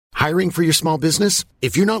Hiring for your small business?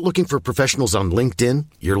 If you're not looking for professionals on LinkedIn,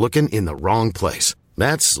 you're looking in the wrong place.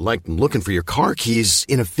 That's like looking for your car keys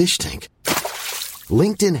in a fish tank.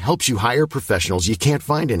 LinkedIn helps you hire professionals you can't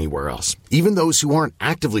find anywhere else, even those who aren't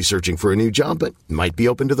actively searching for a new job but might be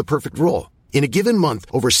open to the perfect role. In a given month,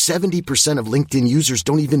 over 70% of LinkedIn users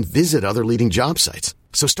don't even visit other leading job sites.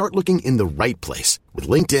 So start looking in the right place. With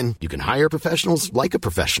LinkedIn, you can hire professionals like a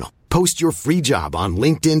professional. Post your free job on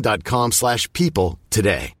linkedin.com/people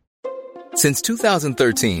today. Since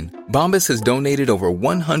 2013, Bombas has donated over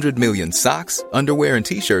 100 million socks, underwear, and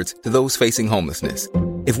T-shirts to those facing homelessness.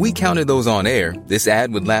 If we counted those on air, this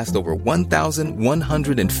ad would last over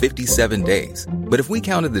 1,157 days. But if we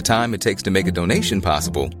counted the time it takes to make a donation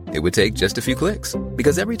possible, it would take just a few clicks.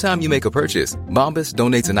 Because every time you make a purchase, Bombas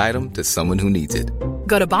donates an item to someone who needs it.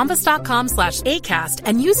 Go to bombas.com/ACAST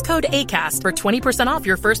and use code ACAST for 20% off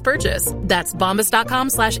your first purchase. That's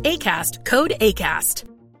bombas.com/ACAST, code ACAST.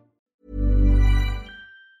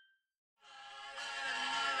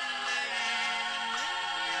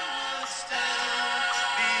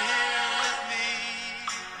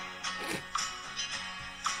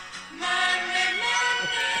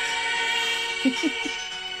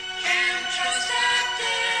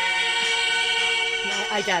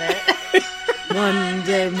 I get it.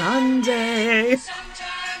 Monday.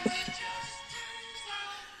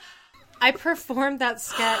 I performed that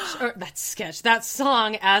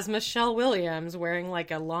song as Michelle Williams wearing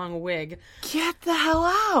like a long wig. Get the hell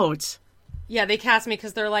out. Yeah, they cast me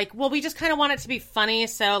because they're like, well, we just kind of want it to be funny,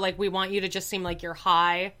 so like we want you to just seem like you're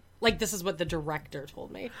high. Like, this is what the director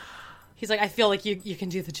told me. He's like, I feel like you can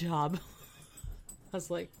do the job. I was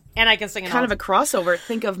like, and I can sing kind of a crossover.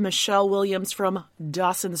 Think of Michelle Williams from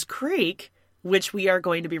Dawson's Creek, which we are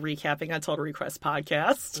going to be recapping on Total Request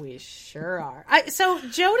Podcast. We sure are. So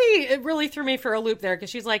Jody really threw me for a loop there because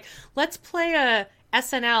she's like, let's play a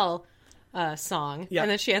SNL song. Yep.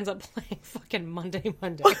 And then she ends up playing fucking Monday.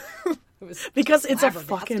 Because it's a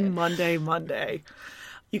fucking Monday.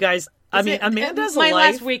 You guys, I mean, Amanda's my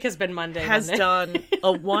life last week has been Monday. Has done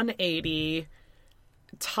a 180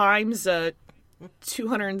 times a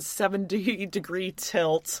 270-degree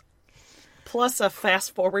tilt, plus a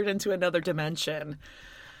fast forward into another dimension.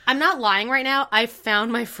 I'm not lying right now. I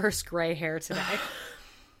found my first gray hair today.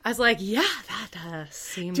 I was like, yeah, that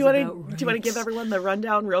seems about right. Do you want to give everyone the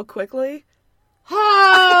rundown real quickly?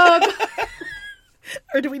 Or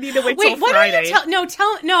do we need to wait till Friday? No,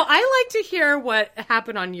 I like to hear what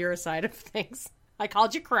happened on your side of things. I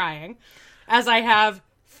called you crying, as I have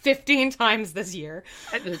 15 times this year.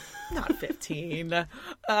 Not 15.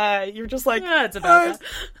 You're just like, yeah, it's about that.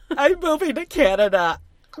 I'm moving to Canada.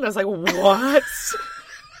 And I was like, what?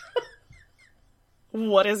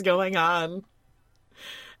 What is going on?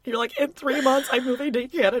 You're like, in 3 months, I'm moving to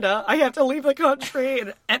Canada. I have to leave the country.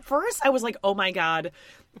 And at first, I was like, oh my God,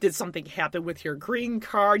 did something happen with your green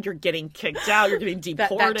card? You're getting kicked out. You're getting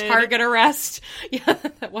deported. that Target arrest. Yeah,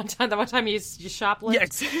 that one time you shoplift. Yeah,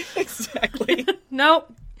 exactly.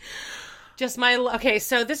 Nope. Just okay,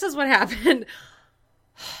 so this is what happened.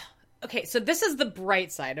 Okay, so this is the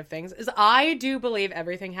bright side of things, is I do believe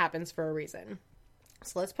everything happens for a reason.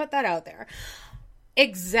 So let's put that out there.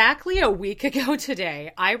 Exactly a week ago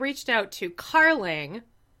today, I reached out to Carling,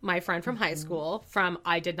 my friend from high school, from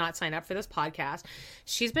I Did Not Sign Up for This Podcast.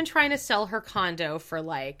 She's been trying to sell her condo for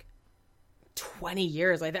like 20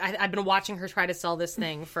 years. I've been watching her try to sell this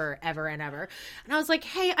thing forever and ever. And I was like,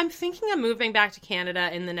 hey, I'm thinking of moving back to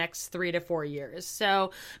Canada in the next 3 to 4 years.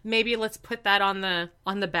 So maybe let's put that on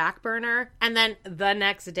the back burner. And then the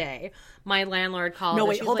next day, my landlord called. No,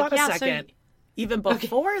 wait, hold on a second. Even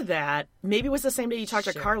before that, maybe it was the same day you talked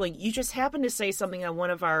to Carling, you just happened to say something on one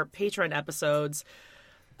of our Patreon episodes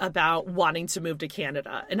about wanting to move to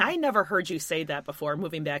Canada. And I never heard you say that before,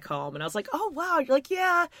 moving back home. And I was like, oh, wow. You're like,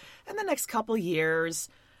 yeah, in the next couple years.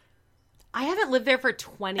 I haven't lived there for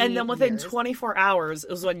 20 years. And then within 24 hours, it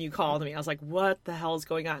was when you called me. I was like, what the hell is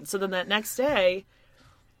going on? So then that next day,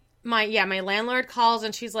 my landlord calls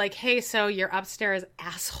and she's like, hey, so your upstairs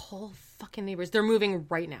asshole fucking neighbors, they're moving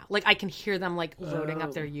right now. Like, I can hear them like loading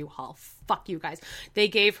up their U-Haul. Fuck you guys. They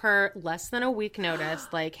gave her less than a week notice,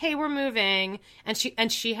 like, hey, we're moving. And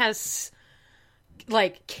she has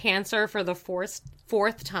like cancer for the fourth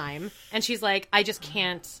time. And she's like, I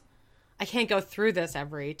can't go through this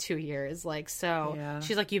every 2 years. Like, so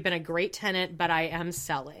She's like, you've been a great tenant, but I am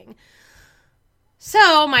selling.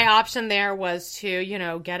 So my option there was to,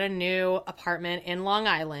 get a new apartment in Long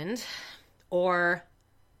Island, or,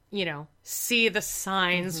 see the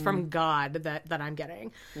signs from God that I'm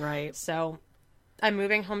getting. Right. So I'm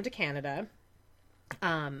moving home to Canada.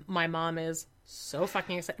 My mom is So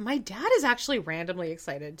fucking excited. My dad is actually randomly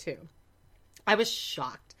excited too. I was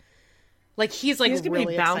shocked. Like he's gonna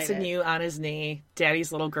really be bouncing excited. you on his knee,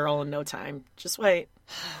 daddy's little girl in no time. Just wait.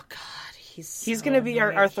 Oh God, he's So gonna be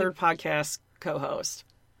annoying. our third podcast co-host.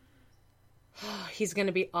 He's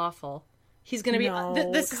gonna be awful. He's gonna be.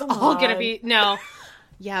 No, This is come all gonna on. be no.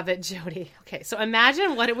 Yeah, but Jody. Okay, so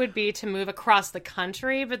imagine what it would be to move across the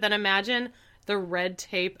country, but then imagine the red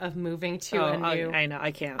tape of moving to I know,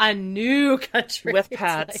 I can't. a new country With It's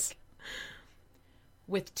pets. like-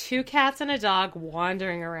 with 2 cats and a dog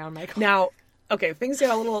wandering around my car. Now, okay, things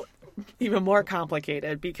get a little even more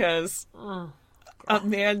complicated because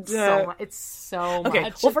Amanda. It's so Okay,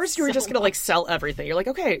 much. well, first It's you were so just gonna like sell everything. You're like,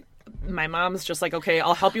 okay, my mom's just like, okay,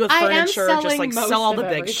 I'll help you with I am furniture, just selling like most sell all of the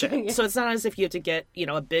big everything. shit. So it's not as if you have to get,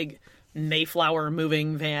 a big Mayflower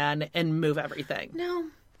moving van and move everything. No.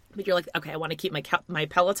 But you're like, okay, I want to keep my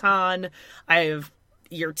Peloton. I have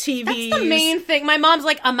your TVs. That's the main thing. My mom's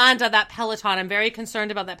like, Amanda, that Peloton. I'm very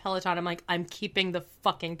concerned about that Peloton. I'm like, I'm keeping the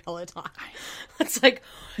fucking Peloton. It's like,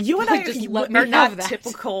 You and like, I just let me are have not that.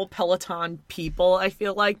 typical Peloton people, I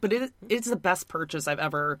feel like, but it's the best purchase I've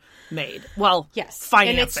ever made. Well, Yes, and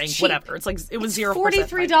financing, it's cheap. whatever. It's like it was 0%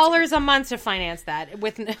 $43 a month to finance that.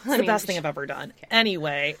 With It's the best thing I've ever done.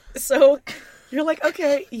 Anyway, so you're like,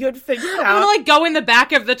 okay, you had figured I'm out. gonna like go in the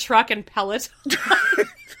back of the truck and Peloton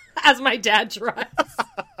as my dad drives.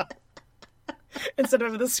 Instead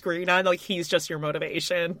of the screen on, like he's just your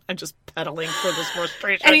motivation. I'm just pedaling for this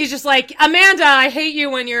frustration. And he's just like, Amanda, I hate you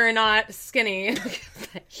when you're not skinny.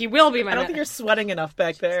 He will be my I don't think you're sweating enough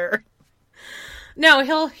back there.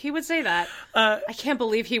 No, he would say that. I can't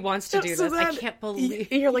believe he wants to do So this. I then can't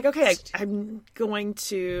believe. You're like, okay, I'm going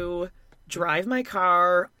to drive my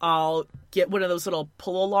car. I'll get one of those little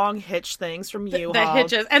pull-along hitch things from U-Haul. The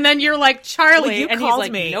hitches. And then you're like, Charlie. Well, you and called he's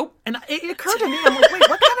like, me. nope. And it occurred to me, I'm like, wait,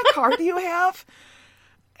 what kind of car do you have?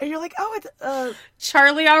 And you're like, oh, it's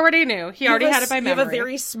Charlie already knew. He already you had it by you memory. have a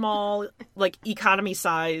very small, like, economy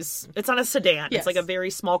size. It's not a sedan. Yes. It's like a very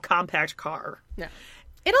small, compact car. No.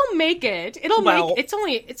 It'll make it. Well- It's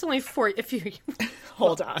only for if you.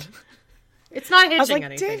 Hold on. It's not hitching I was like,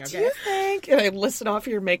 anything. do Okay. you think? And I listed off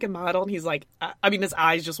your make and model, and he's like, I mean, his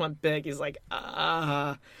eyes just went big. He's like,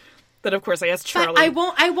 But of course, I asked Charlie.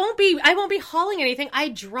 But I won't be hauling anything. I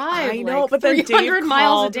drive. I know, like, but then 300 Dave miles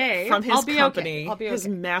a called day from his I'll be company, Okay. I'll be okay. his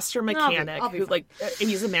master I'll be mechanic, who fine. like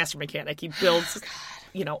he's a master mechanic. He builds,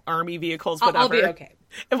 army vehicles, I'll whatever. be okay.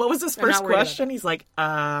 And what was his I'm not first worried about question? He's like,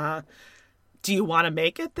 do you want to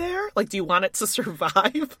make it there? Like, do you want it to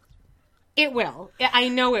survive? It will. I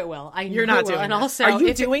know it will. You're not doing And that. also, Are you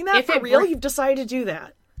if doing that for real? You've decided to do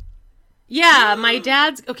that. Yeah, my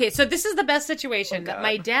dad's okay. So this is the best situation. God. That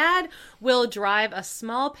my dad will drive a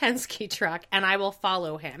small Penske truck, and I will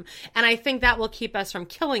follow him. And I think that will keep us from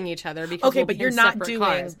killing each other. Because Okay, we'll but be you're in not separate doing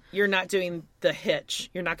cars. the hitch.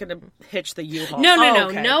 You're not going to hitch the U-Haul. No,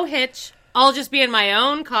 okay. no hitch. I'll just be in my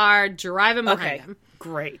own car, driving behind Okay, him.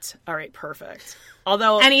 great. All right, perfect.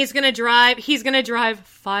 Although, And he's gonna drive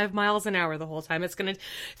 5 miles an hour the whole time. It's gonna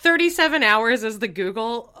 37 hours is the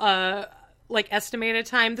Google estimated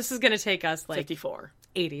time. This is gonna take us 54.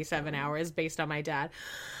 87 hours based on my dad.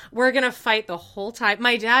 We're gonna fight the whole time.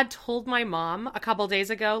 My dad told my mom a couple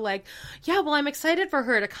days ago, like, yeah, well, I'm excited for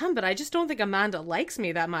her to come, but I just don't think Amanda likes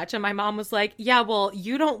me that much. And my mom was like, yeah, well,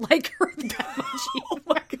 you don't like her that much either. Oh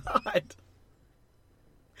my God.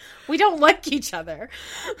 We don't like each other.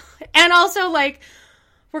 And also,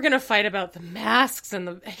 we're going to fight about the masks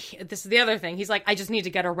and this is the other thing. He's like, I just need to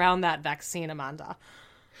get around that vaccine, Amanda.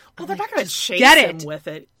 Well, they're not going to chase get him it. with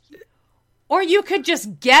it. Or you could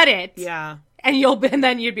just get it. Yeah. And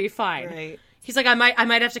then you'd be fine. Right. He's like, I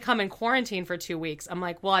might have to come in quarantine for 2 weeks. I'm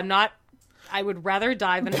like, well, I'm not. I would rather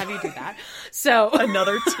die than have you do that. So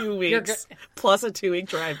Another 2 weeks plus a 2-week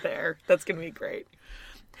drive there. That's going to be great.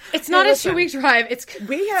 it's not listen. a 2-week drive.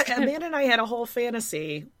 Amanda and I had a whole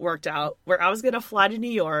fantasy worked out where I was going to fly to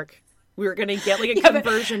New York. We were going to get a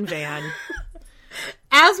conversion van.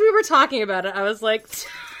 As we were talking about it, I was like,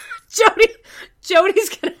 Jody's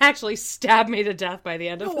going to actually stab me to death by the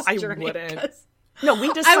end of this I journey. wouldn't. 'Cause No, we I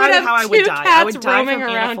would decided have how I would 2 die. I cats would die roaming from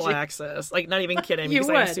around you. anaphylaxis. Like, not even kidding, You because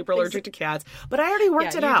I'm would. super allergic to cats. But I already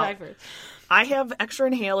worked it you out. die first. I have extra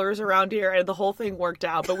inhalers around here, and the whole thing worked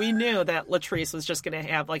out. But we knew that Latrice was just going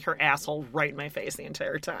to have, her asshole right in my face the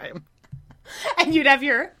entire time. And you'd have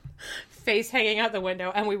your face hanging out the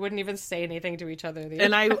window, and we wouldn't even say anything to each other.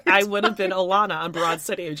 And I would have been Alana on Broad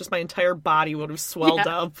City. Just my entire body would have swelled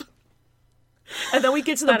up. And then we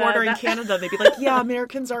get to the border in Canada, and they'd be like, yeah,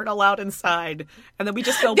 Americans aren't allowed inside. And then we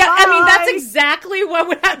just go, bye. I mean, that's exactly what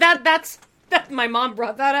would happen. My mom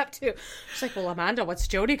brought that up too. She's like, well, Amanda, what's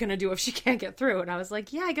Jody going to do if she can't get through? And I was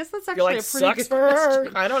like, yeah, I guess that's actually a pretty good for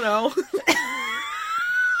question. her. I don't know.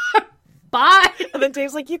 Bye. And then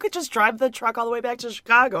Dave's like, you could just drive the truck all the way back to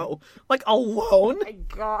Chicago. Like, alone? Oh my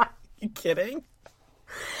God. You kidding?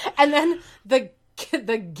 And then the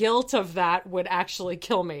guilt of that would actually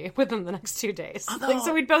kill me within the next 2 days.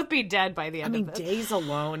 So we'd both be dead by the end of it. Days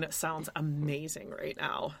alone sounds amazing right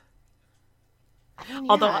now. Yeah,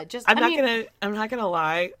 Although I'm not gonna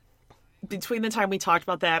lie. Between the time we talked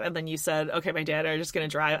about that and then you said, "Okay, my dad are just gonna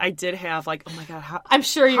drive," I did have like, "Oh my God, I'm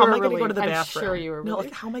sure you how were am I really, gonna go to the bathroom? I'm sure you were. No, Really...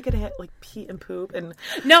 like how am I gonna like pee and poop and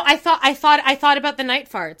No, I thought about the night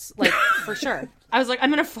farts, like for sure. I was like,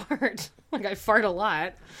 I'm gonna fart. Like I fart a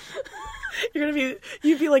lot. You'd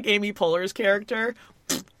be like Amy Poehler's character,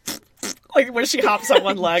 like when she hops on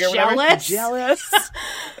one leg or whatever. Jealous.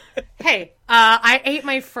 Hey, I ate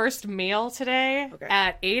my first meal today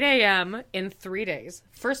at 8 a.m. in 3 days.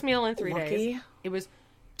 First meal in 3 days. It was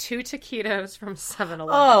 2 taquitos from 7-Eleven.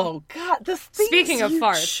 Oh, God. The things Speaking of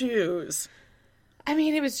farts. Choose. I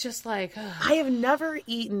mean, it was just like... I have never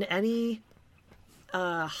eaten any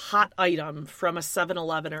hot item from a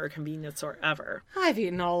 7-Eleven or a convenience store ever. I've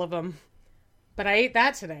eaten all of them. But I ate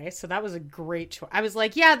that today, so that was a great choice. I was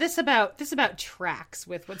like, yeah, this about tracks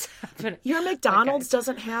with what's happening. Your McDonald's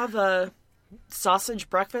doesn't have a sausage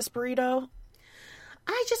breakfast burrito?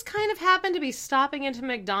 I just kind of happened to be stopping into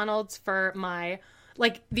McDonald's for my,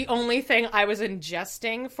 like, the only thing I was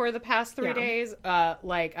ingesting for the past 3 days,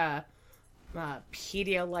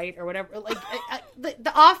 Pedialyte or whatever, like,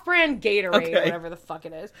 the off-brand Gatorade or whatever the fuck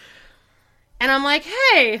it is. And I'm like,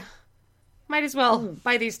 hey... Might as well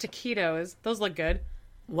buy these taquitos. Those look good.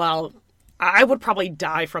 Well, I would probably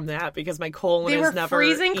die from that because my colon is never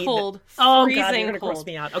freezing cold. Oh, freezing God, you're going to cold. gross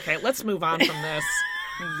me out. Okay, let's move on from this.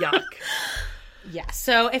 Yuck. Yeah,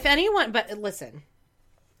 so if anyone... But listen,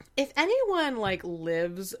 if anyone, like,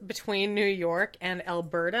 lives between New York and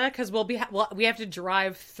Alberta, because we have to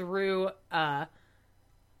drive through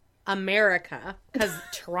America because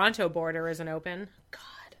Toronto border isn't open.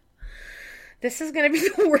 This is going to be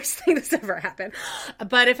the worst thing that's ever happened.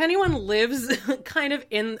 But if anyone lives kind of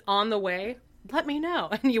on the way, let me know.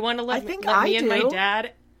 And you want to let me and my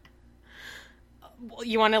dad...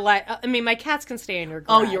 You want to my cats can stay in your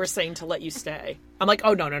garage. Oh, you were saying to let you stay. I'm like,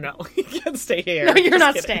 oh, no. You can stay here. No, you're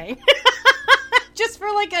not staying. Just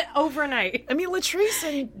for like an overnight. I mean, Latrice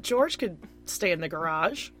and George could stay in the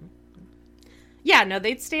garage. Yeah, no,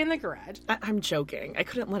 they'd stay in the garage. I'm joking. I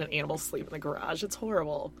couldn't let an animal sleep in the garage. It's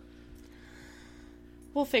horrible.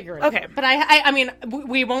 We'll figure it out. Okay. But I mean,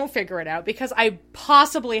 we won't figure it out because I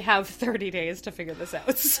possibly have 30 days to figure this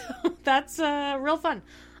out. So that's real fun.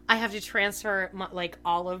 I have to transfer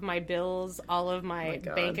all of my bills, all of my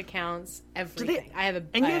bank accounts, everything.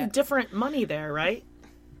 You have different money there, right?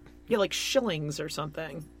 You have like shillings or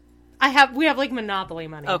something. We have like Monopoly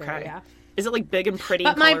money. Okay. There, yeah. Is it like big and pretty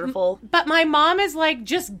and colorful? But my mom is like,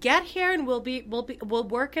 just get here and we'll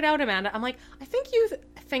work it out, Amanda. I'm like, I think you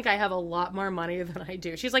think I have a lot more money than I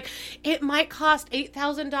do. She's like, it might cost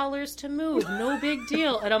 $8,000 to move. No big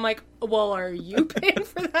deal. And I'm like, well, are you paying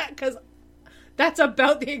for that? Because that's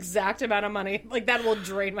about the exact amount of money. Like, that will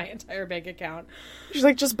drain my entire bank account. She's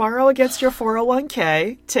like, just borrow against your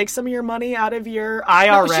 401k. Take some of your money out of your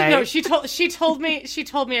IRA. She told me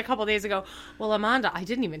a couple days ago, well, Amanda, I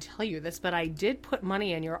didn't even tell you this, but I did put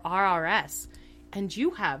money in your RRS, and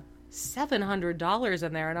you have $700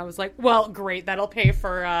 in there. And I was like, well, great. That'll pay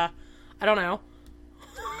for, I don't know,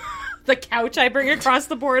 the couch I bring across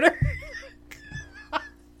the border.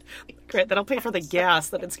 Great, that'll pay for the gas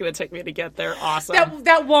that it's going to take me to get there. Awesome.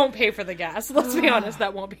 That won't pay for the gas. Let's be honest,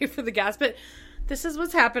 that won't pay for the gas. But this is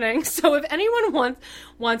what's happening. So if anyone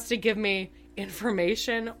wants to give me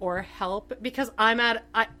information or help, because I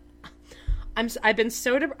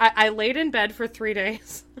laid in bed for 3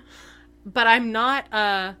 days, but I'm not.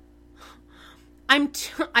 I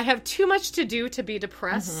have too much to do to be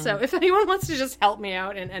depressed. Mm-hmm. So if anyone wants to just help me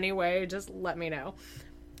out in any way, just let me know.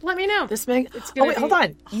 Let me know. Hold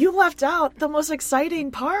on. You left out the most exciting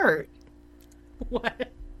part. What?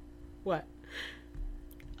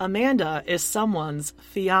 Amanda is someone's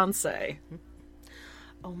fiance.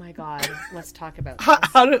 Oh my God. Let's talk about this.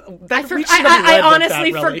 I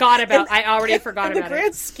honestly forgot about it. I already forgot about it. In the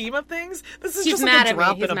grand scheme of things, this is He's just like a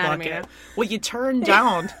drop in a bucket. Well, you turn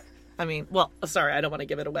down... sorry, I don't want to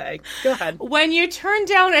give it away. Go ahead. When you turn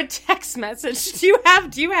down a text message, do you have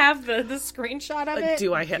the screenshot of it?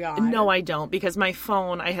 Do I have? No, I don't, because my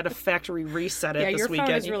phone, I had a factory reset it this weekend. Yeah, your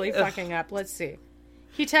phone is really fucking up. Let's see.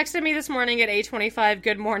 He texted me this morning at 8:25,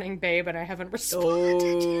 "Good morning, babe," and I haven't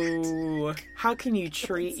responded. Oh, how can you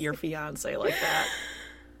treat your fiance like that?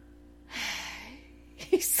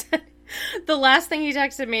 He said, the last thing he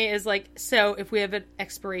texted me is like, "So if we have an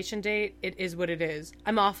expiration date, it is what it is.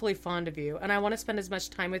 I'm awfully fond of you, and I want to spend as much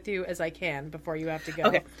time with you as I can before you have to go."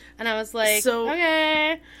 Okay. And I was like, So-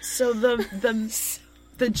 okay. So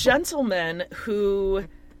the gentleman who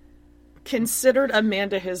considered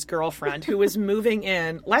Amanda his girlfriend, who was moving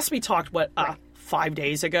in, last we talked, 5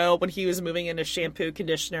 days ago, when he was moving in his shampoo,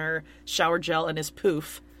 conditioner, shower gel, and his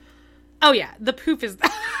poof. Oh yeah, the poof is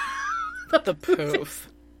The poof.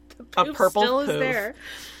 A poof purple still poof. is there.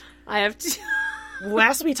 I have to.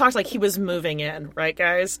 Last we talked, like, he was moving in, right,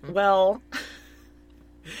 guys? Well,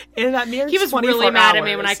 in that mere He was 24 really mad at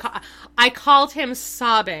me hours- when I called him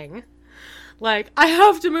sobbing. Like, I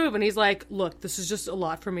have to move. And he's like, "Look, this is just a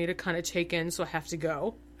lot for me to kind of take in, so I have to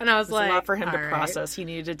go." And I was It's like, a lot for him to "All right." process. He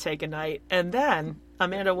needed to take a night. And then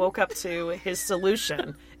Amanda woke up to his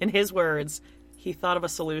solution. In his words, he thought of a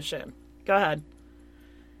solution. Go ahead.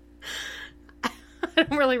 I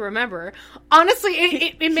don't really remember. Honestly,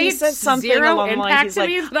 it He made said something zero along the line. impact He's to like,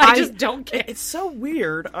 me that I just don't get. It's so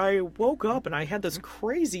weird. I woke up and I had this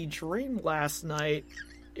crazy dream last night.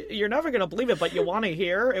 You're never going to believe it, but you want to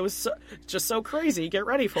hear? It was just so crazy. Get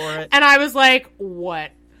ready for it. And I was like,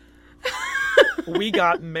 "What?" We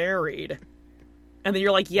got married. And then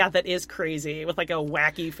you're like, "Yeah, that is crazy," with like a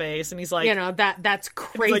wacky face. And he's like, You know, that's he's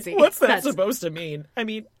crazy. like, what's that That's- supposed to mean? I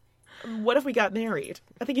mean, what if we got married?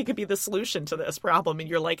 I think it could be the solution to this problem. And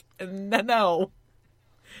you're like, no.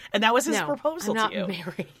 And that was his No, proposal I'm not to you.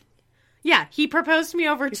 married. Yeah, he proposed to me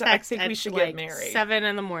over said, "I text think at we should like get married." 7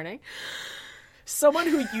 a.m. Someone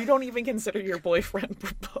who you don't even consider your boyfriend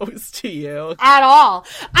proposed to you. At all.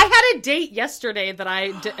 I had a date yesterday that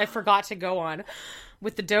I forgot to go on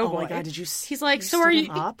with the doughboy. Oh my God, did you He's like, you "So are stood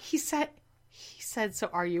you?" him up? He said, "So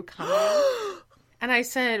are you coming?" And I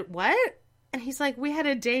said, "What?" And he's like, "We had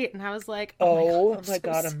a date." And I was like, "Oh my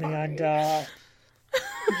God, I'm so sorry." Amanda.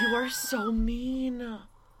 You are so mean.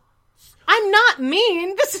 I'm not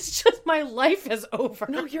mean. This is just my life is over.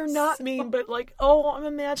 No, you're not mean, but like, I'm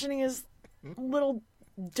imagining his little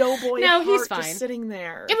doughboy No, heart he's just fine. sitting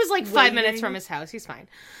there. It was like 5 waiting. minutes from his house. He's fine.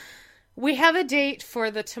 We have a date for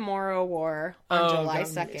the Tomorrow War on July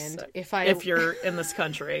God, I'm 2nd. sick. If you're in this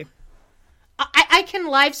country. I can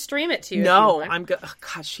live stream it to you. No, if you want. I'm good. Oh,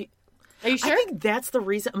 God, Are you sure? I think that's the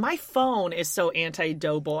reason. My phone is so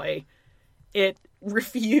anti-doughboy. It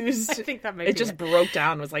refused. I think that might it be just it. broke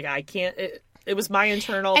down. It was like, I can't. It was my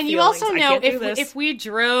internal And you feelings. also I know can't do this. if we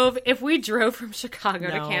drove from Chicago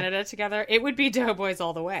to No. Canada together, it would be Doughboys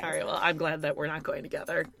all the way. All right, well, I'm glad that we're not going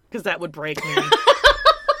together because that would break me.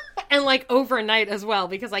 And like overnight as well,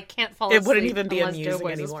 because I can't fall asleep. It wouldn't even be unless amusing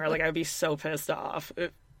Doughboys is anymore. Like, I'd be so pissed off.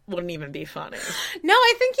 It wouldn't even be funny. No,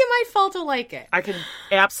 I think you might fall to like it. I can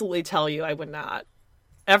absolutely tell you I would not.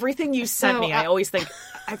 Everything you sent me, I always think,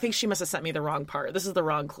 I think she must have sent me the wrong part. This is the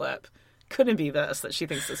wrong clip. Couldn't be this that she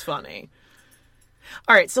thinks is funny.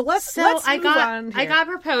 All right, so let's move on here. I got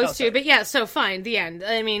proposed sorry. to, but yeah, so fine, the end.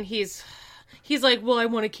 I mean, he's like, "Well, I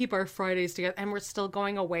want to keep our Fridays together," and we're still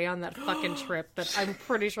going away on that fucking trip. That I'm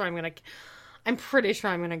pretty sure I'm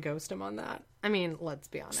gonna ghost him on that. I mean, let's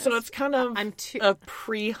be honest. So it's kind of I'm too- a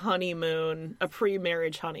pre-honeymoon, a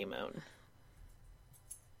pre-marriage honeymoon.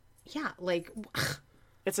 Yeah, like,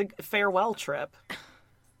 It's a farewell trip.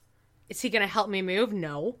 is he gonna help me move?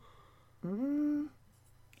 No. You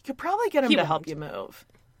could probably get him He to won't. help you move.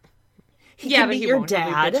 He Yeah, can but meet he your won't. He'll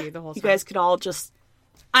be dad. bitchy the whole You time. guys could all just...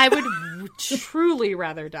 I would truly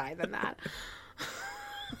rather die than that.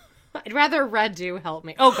 I'd rather Radu help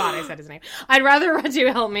me. Oh God, I said his name. I'd rather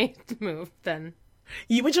Radu help me move than.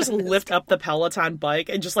 You would just lift up the Peloton bike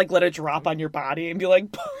and just like let it drop on your body and be like,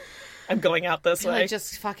 I'm going out this way. Like,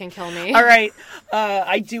 just fucking kill me. All right.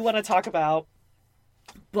 I do want to talk about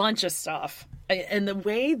a bunch of stuff. And the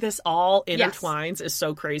way this all intertwines is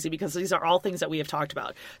so crazy because these are all things that we have talked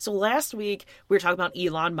about. So last week we were talking about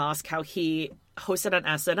Elon Musk, how he hosted on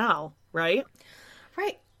SNL, right?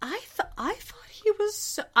 Right. I thought he was.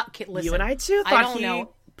 So... Okay, listen. You and I too thought I don't he know.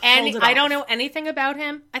 pulled And it I off. don't know anything about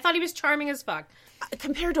him. I thought he was charming as fuck.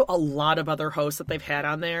 Compared to a lot of other hosts that they've had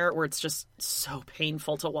on there where it's just so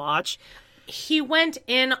painful to watch. He went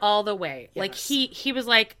in all the way. Like he was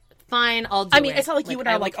like, "Fine, I'll do it." I mean, it's not like you and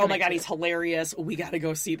I are will like, oh my commit God, to he's it. hilarious. We got to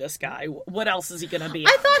go see this guy. What else is he going to be?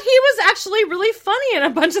 I thought he was actually really funny in a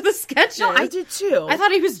bunch of the sketches. No, I did too. I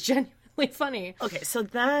thought he was genuinely funny. Okay, so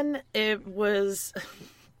then it was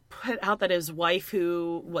put out that his wife,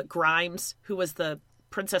 Grimes, who was the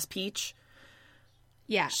Princess Peach.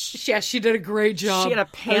 Yeah, she did a great job. She had a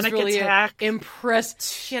panic attack. Impressed.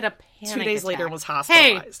 She had a panic 2 days attack. later and was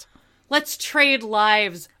hospitalized. Hey, let's trade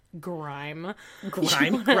lives, Grimes.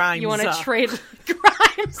 Grimes. You want to trade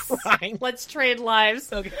Grimes? Let's trade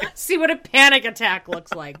lives. Okay. See what a panic attack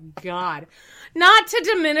looks like. God. Not to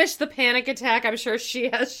diminish the panic attack. I'm sure she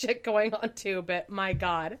has shit going on too, but my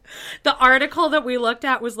God. The article that we looked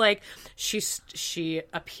at was like, she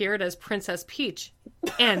appeared as Princess Peach,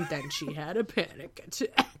 and then she had a panic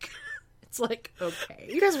attack. It's like, okay.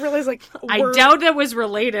 You guys realize, like, I doubt it was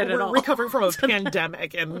related at all. We're recovering from a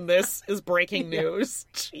pandemic, and this is breaking news.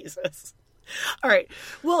 Jesus. All right.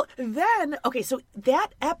 Well, then, okay, so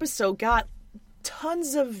that episode got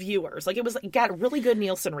tons of viewers. Like, it got really good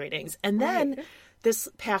Nielsen ratings. And then this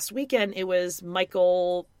past weekend, it was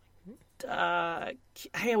Michael. I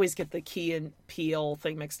always get the Key and Peele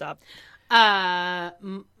thing mixed up.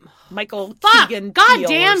 Michael Keegan. God Peele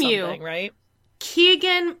damn or you! Right?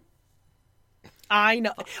 Keegan. I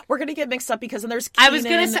know we're gonna get mixed up because then there's. Keenan. I was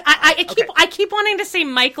gonna say I keep wanting to say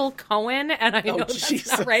Michael Cohen, and I know that's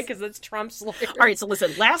Jesus. not right because it's Trump's lawyer. All right, so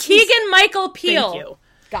listen, Keegan Michael Peele. Thank you.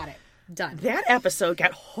 Got it. Done. That episode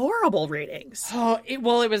got horrible ratings. Oh, it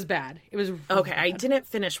was bad. It was really okay. bad. I didn't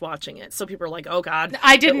finish watching it, so people are like, "Oh God,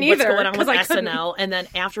 I didn't either." What's going on with I SNL?" And then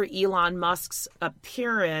after Elon Musk's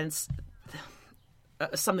appearance,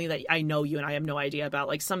 something that I know you and I have no idea about,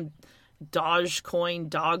 like some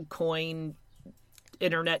Dogecoin,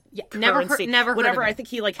 internet currency, never whatever. heard of it. I think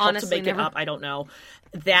he like helped Honestly, to make it up. I don't know.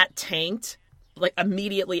 That tanked. Like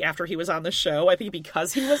immediately after he was on the show, I think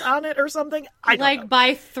because he was on it or something. I don't know.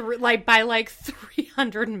 by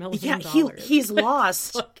 $300 million. Yeah, he's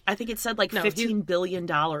lost. I think it said like $15 billion in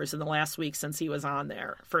the last week since he was on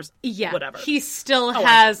there. Whatever. He still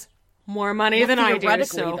has more money than I do.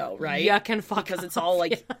 Theoretically, though, right? Yeah, can fuck because up. it's all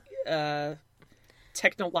like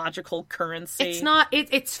technological currency. It's not.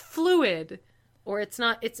 It's fluid, or it's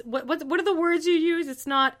not. It's what are the words you use? It's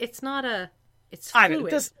not. It's fluid.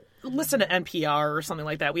 Listen to NPR or something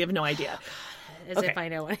like that. We have no idea. If I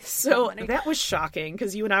know it. So that was shocking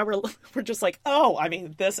because you and I were just like, oh, I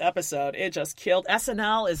mean, this episode, it just killed.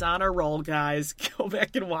 SNL is on a roll, guys. Go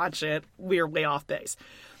back and watch it. We're way off base.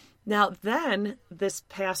 Now, then, this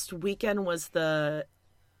past weekend was the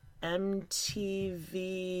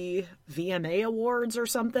MTV VMA Awards or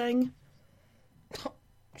something.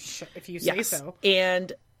 If you say so.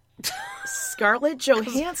 And Scarlett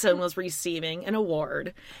Johansson was receiving an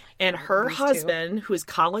award, and her husband, who's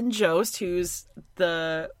Colin Jost, who's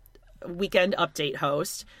the Weekend Update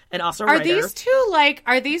host and also writer. Are these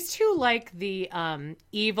two like the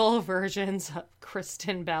evil versions of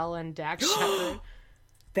Kristen Bell and Dax Shepard?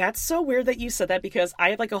 That's so weird that you said that because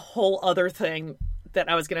I had like a whole other thing that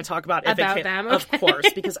I was going to talk about. Them? Okay. Of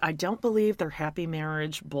course, because I don't believe their happy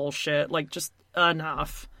marriage bullshit. Like, just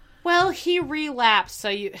enough. Well, he relapsed,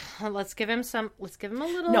 so let's give him a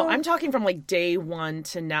little. No, I'm talking from like day one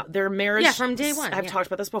to now. Their marriage, from day one. I've talked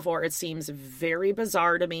about this before. It seems very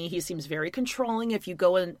bizarre to me. He seems very controlling. If you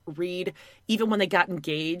go and read, even when they got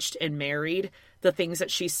engaged and married, the things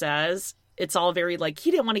that she says, it's all very like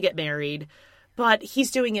he didn't want to get married, but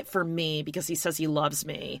he's doing it for me because he says he loves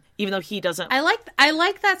me, even though he doesn't. I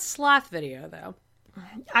like that sloth video though.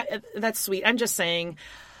 That's sweet. I'm just saying.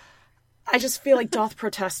 I just feel like doth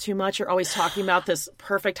protest too much. You're always talking about this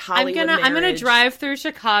perfect Hollywood marriage. I'm gonna drive through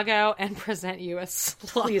Chicago and present you a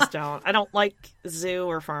sloth. Please don't. I don't like zoo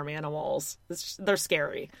or farm animals. They're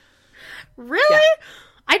scary. Really? Yeah.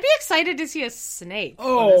 I'd be excited to see a snake.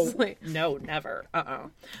 Oh, honestly. No, never.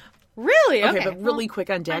 Really? Okay, but really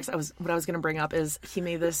quick on Dax, what I was going to bring up is he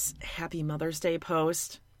made this Happy Mother's Day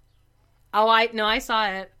post. Oh, I saw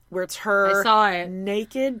it. Where it's her I saw it.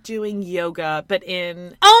 naked doing yoga, but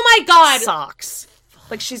in my God socks.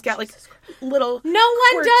 Like she's got like little. No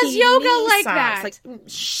one does yoga like socks. that. Like,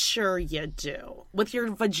 sure you do. With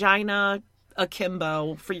your vagina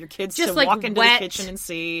akimbo for your kids just to like walk into wet, the kitchen and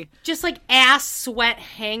see. Just like ass sweat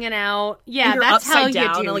hanging out. Yeah, and that's how you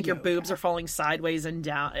down, do. And like yoga. your boobs are falling sideways and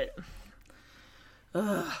down.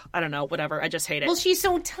 I don't know. Whatever. I just hate it. Well, she's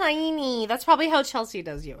so tiny. That's probably how Chelsea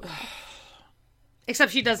does yoga.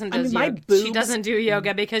 Except she doesn't do yoga. She doesn't do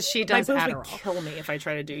yoga because she does my boobs Adderall. would kill me if I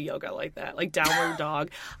try to do yoga like that, like downward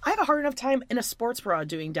dog. I have a hard enough time in a sports bra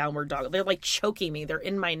doing downward dog. They're like choking me. They're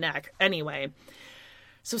in my neck. Anyway,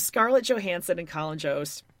 so Scarlett Johansson and Colin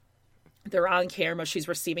Jost, they're on camera. She's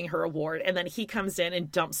receiving her award, and then he comes in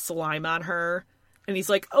and dumps slime on her. And he's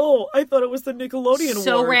like, "Oh, I thought it was the Nickelodeon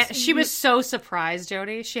Awards." She was so surprised,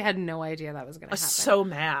 Jody. She had no idea that was going to happen. So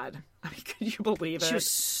mad. I mean, could you believe it? She was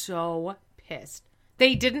so pissed.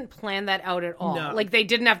 They didn't plan that out at all. No. Like, they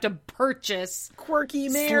didn't have to purchase quirky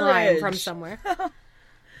slime marriage from somewhere.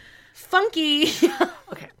 Funky.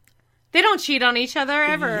 Okay. They don't cheat on each other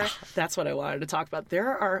ever. Yeah, that's what I wanted to talk about.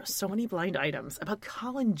 There are so many blind items about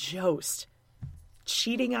Colin Jost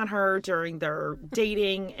cheating on her during their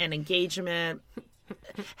dating and engagement,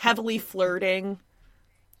 heavily flirting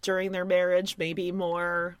during their marriage, maybe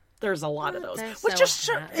more. There's a lot of those. Which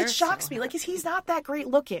it shocks me. Like, he's not that great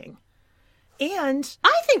looking. And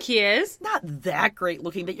I think he is. Not that great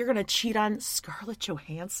looking that you're going to cheat on Scarlett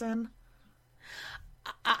Johansson.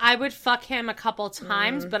 I would fuck him a couple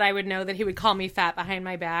times, but I would know that he would call me fat behind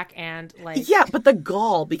my back and like... Yeah, but the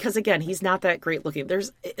gall, because again, he's not that great looking.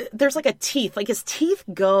 There's like a teeth. Like his teeth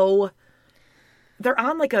go... They're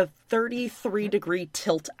on like a 33-degree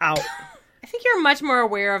tilt out. I think you're much more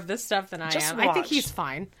aware of this stuff than I am. Watch. I think he's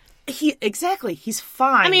fine. Exactly. He's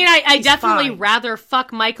fine. I mean, I definitely rather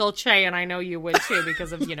fuck Michael Che, and I know you would too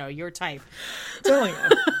because of, your type. Telling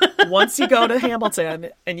you. Once you go to Hamilton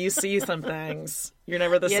and you see some things, you're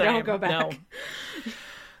never the same. Don't go back. No.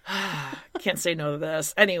 Can't say no to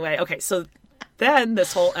this. Anyway, okay, so then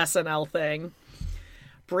this whole SNL thing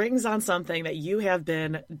brings on something that you have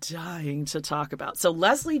been dying to talk about. So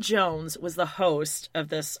Leslie Jones was the host of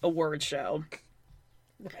this award show.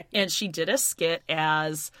 Okay. And she did a skit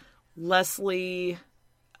as Leslie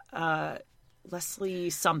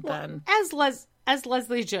something. Well, as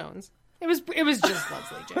Leslie Jones. It was just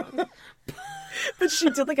Leslie Jones. But she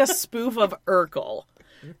did like a spoof of Urkel.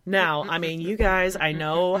 Now, I mean, you guys, I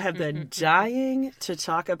know, have been dying to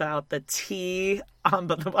talk about the tea on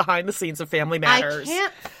the behind the scenes of Family Matters. I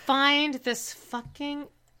can't find this.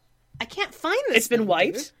 It's been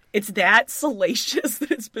wiped? Dude. It's that salacious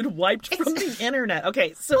that it's been wiped from the internet.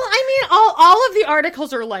 Okay, so... Well, I mean, all of the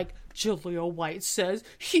articles are like, Jaleel White says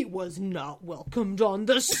he was not welcomed on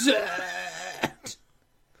the set.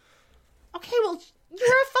 Okay, well, you're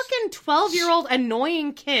a fucking 12-year-old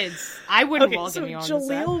annoying kid. I wouldn't welcome you on the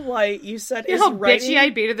set. Jaleel White, you said, is how bitchy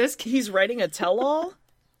I'd be to this kid. He's writing a tell-all?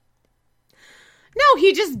 No,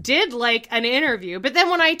 he just did, like, an interview. But then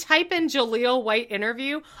when I type in Jaleel White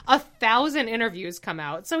interview, 1,000 interviews come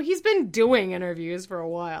out. So he's been doing interviews for a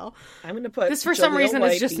while. I'm going to put this for Jaleel some reason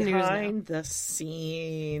White is just news now. Behind the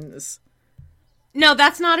scenes. No,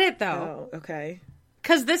 that's not it, though. Oh, okay.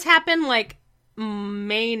 Because this happened, like,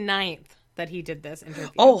 May 9th that he did this interview.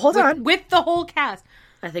 Oh, hold on. With the whole cast.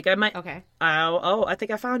 I think I might... Okay. Oh, I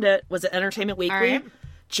think I found it. Was it Entertainment Weekly? All right.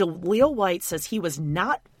 Jaleel White says he was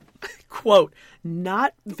not... quote,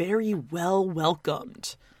 not very well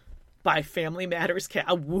welcomed by Family Matters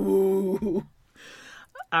Woo.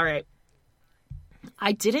 All right.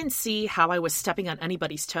 I didn't see how I was stepping on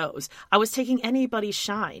anybody's toes. I was taking anybody's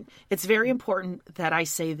shine. It's very important that I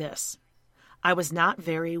say this. I was not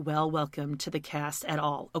very well welcomed to the cast at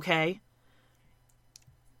all, okay?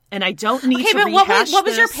 And I don't need to rehash what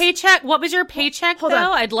was your paycheck? What was your paycheck, Hold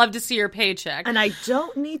though? on. I'd love to see your paycheck. And I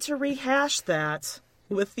don't need to rehash that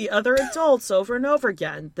with the other adults over and over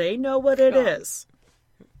again. They know what it is.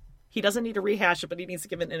 He doesn't need to rehash it, but he needs to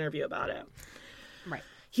give an interview about it. Right.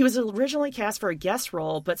 He was originally cast for a guest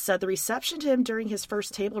role, but said the reception to him during his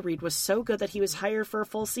first table read was so good that he was hired for a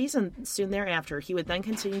full season soon thereafter. He would then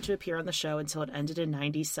continue to appear on the show until it ended in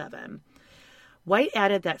 1997. White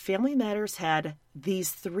added that Family Matters had these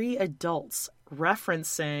three adults,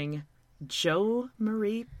 referencing Jo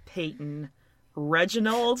Marie Payton,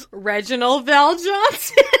 Reginald Val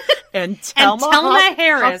Johnson and Thelma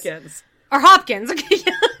Harris Hopkins. Or Hopkins, okay.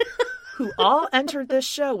 Who all entered this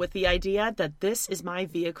show with the idea that this is my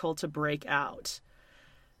vehicle to break out.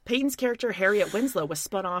 Peyton's character, Harriet Winslow, was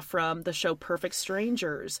spun off from the show Perfect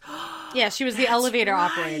Strangers. Yeah, she was the elevator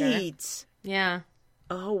operator. Right. Yeah.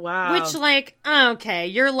 Oh, wow. Which, like, okay,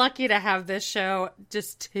 you're lucky to have this show.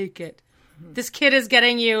 Just take it. This kid is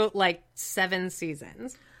getting you, like, 7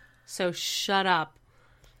 seasons. So shut up.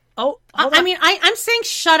 Oh, I mean, I'm saying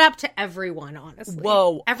shut up to everyone, honestly.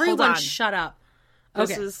 Whoa, everyone shut up.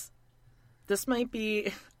 Okay. This might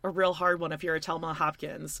be a real hard one if you're a Thelma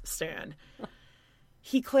Hopkins stan.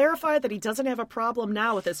 He clarified that he doesn't have a problem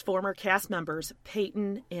now with his former cast members,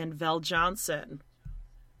 Peyton and Val Johnson.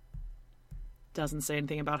 Doesn't say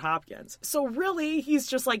anything about Hopkins. So really, he's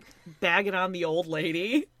just like bagging on the old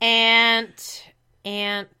lady. Aunt.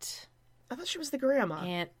 I thought she was the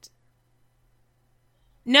grandma.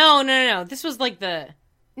 No. This was like the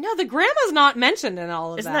grandma's not mentioned in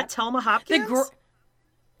all of that. Isn't that Thelma Hopkins?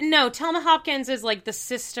 No, Thelma Hopkins is like the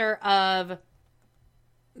sister of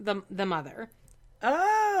the mother.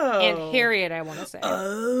 Oh. And Harriet, I want to say.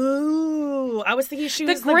 Oh. I was thinking she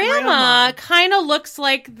was the grandma. Kind of looks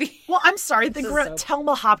like the... Well, I'm sorry.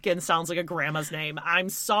 Thelma Hopkins sounds like a grandma's name. I'm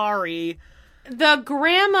sorry. The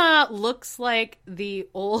grandma looks like the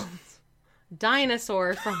old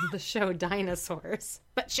dinosaur from the show Dinosaurs.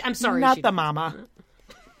 But I'm sorry. Not the mama.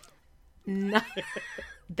 Not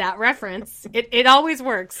that reference. It always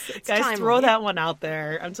works. It's Guys, timely. throw that one out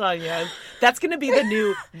there. I'm telling you. That's going to be the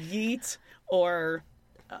new Yeet or,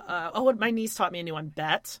 my niece taught me a new one,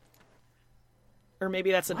 Bet. Or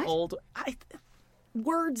maybe that's an old...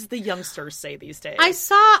 words the youngsters say these days. I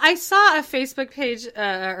saw a Facebook page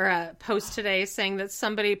or a post today saying that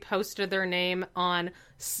somebody posted their name on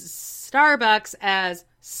Starbucks as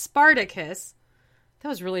Spartacus. That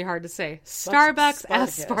was really hard to say. Starbucks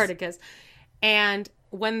as Spartacus. And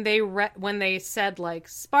when they said like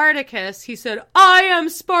Spartacus, he said, "I am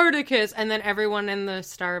Spartacus," and then everyone in the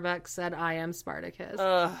Starbucks said, "I am Spartacus."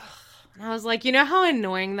 And I was like, you know how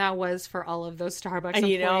annoying that was for all of those Starbucks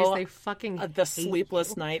employees? They fucking the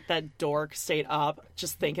sleepless night that dork stayed up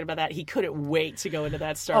just thinking about that. He couldn't wait to go into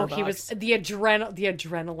that Starbucks. Oh, he was the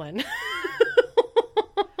adrenaline.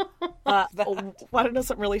 Want to know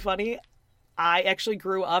something really funny? I actually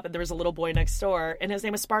grew up and there was a little boy next door and his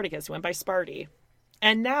name was Spartacus. He went by Sparty.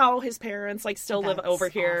 And now his parents still live over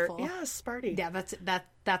here. Awful. Yeah, Sparty. Yeah,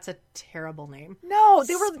 that's a terrible name. No,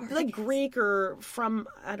 they were like Greek or from,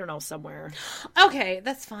 I don't know, somewhere. Okay,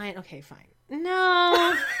 that's fine. Okay, fine.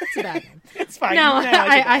 No, it's a bad name. It's fine. No,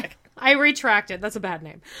 I retract it. That's a bad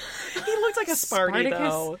name. He looked like a Sparty, Spartacus?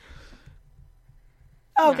 though.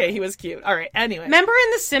 Okay, he was cute. All right, anyway. Remember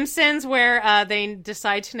in The Simpsons where they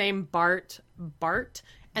decide to name Bart,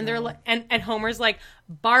 and they're like, and Homer's like,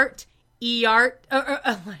 Bart, E-Art,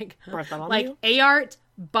 like A-Art,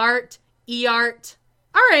 Bart, E-Art.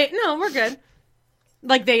 All right, no, we're good.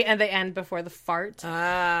 Like they end before the fart.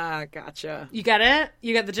 Ah, gotcha. You got it?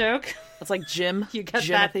 You got the joke? That's like Jim. You got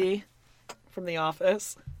Jimothy from The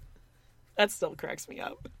Office. That still cracks me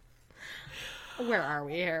up. Where are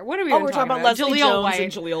we here? What are we we're talking about Leslie Jones White.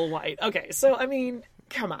 and Jaleel White. Okay, so, I mean,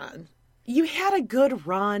 come on. You had a good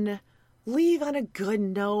run. Leave on a good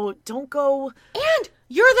note. Don't go... And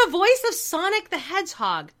you're the voice of Sonic the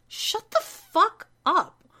Hedgehog. Shut the fuck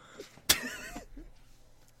up.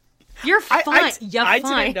 You're fine. I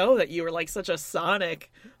didn't know that you were like such a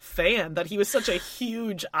Sonic fan, that he was such a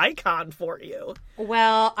huge icon for you.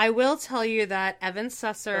 Well, I will tell you that Evan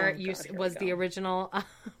Susser was the original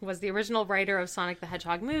writer of Sonic the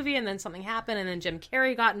Hedgehog movie, and then something happened, and then Jim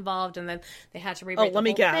Carrey got involved, and then they had to rewrite the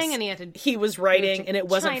whole thing, and he had to... He was writing, and it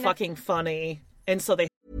wasn't fucking funny, and so they...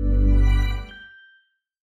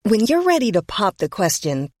 When you're ready to pop the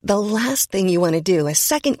question, the last thing you want to do is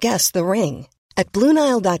second-guess the ring. At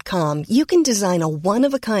BlueNile.com, you can design a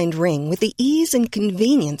one-of-a-kind ring with the ease and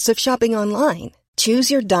convenience of shopping online. Choose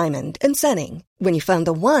your diamond and setting. When you find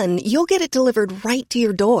the one, you'll get it delivered right to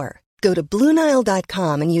your door. Go to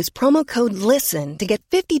BlueNile.com and use promo code LISTEN to get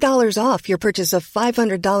 $50 off your purchase of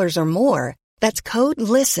 $500 or more. That's code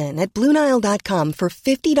LISTEN at BlueNile.com for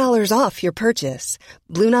 $50 off your purchase.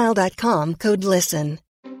 BlueNile.com, code LISTEN.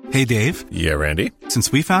 Hey, Dave. Yeah, Randy.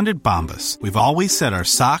 Since we founded Bombas, we've always said our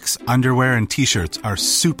socks, underwear, and T-shirts are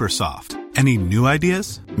super soft. Any new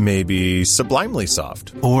ideas? Maybe sublimely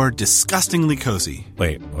soft. Or disgustingly cozy.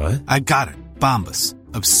 Wait, what? I got it. Bombas.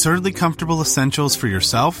 Absurdly comfortable essentials for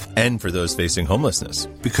yourself. And for those facing homelessness.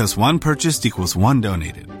 Because one purchased equals one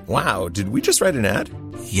donated. Wow, did we just write an ad?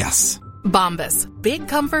 Yes. Bombas. Big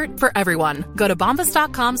comfort for everyone. Go to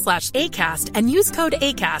bombas.com/ACAST and use code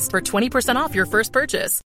ACAST for 20% off your first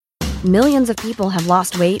purchase. Millions of people have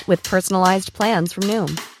lost weight with personalized plans from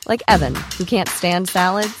Noom. Like Evan, who can't stand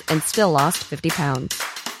salads and still lost 50 pounds.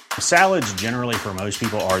 Salads generally for most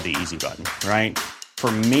people are the easy button, right?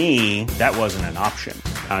 For me, that wasn't an option.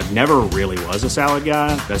 I never really was a salad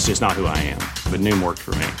guy. That's just not who I am. But Noom worked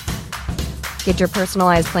for me. Get your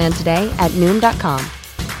personalized plan today at Noom.com.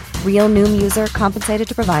 Real Noom user compensated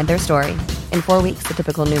to provide their story. In 4 weeks, the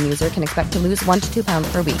typical Noom user can expect to lose 1 to 2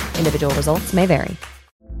 pounds per week. Individual results may vary.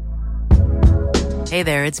 Hey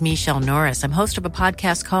there, it's Michelle Norris. I'm host of a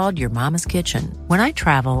podcast called Your Mama's Kitchen. When I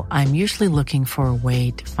travel, I'm usually looking for a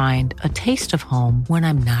way to find a taste of home when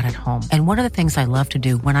I'm not at home. And one of the things I love to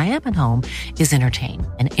do when I am at home is entertain.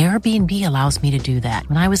 And Airbnb allows me to do that.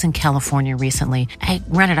 When I was in California recently, I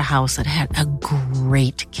rented a house that had a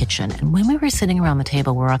great kitchen. And when we were sitting around the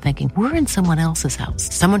table, we're all thinking, we're in someone else's house.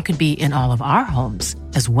 Someone could be in all of our homes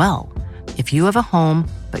as well. If you have a home,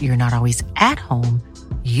 but you're not always at home,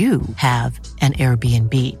 you have an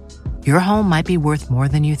Airbnb. Your home might be worth more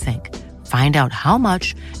than you think. Find out how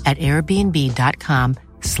much at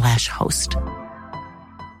airbnb.com/host.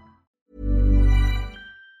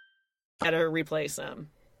 Gotta replace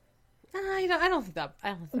him. I don't think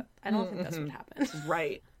that's what happened.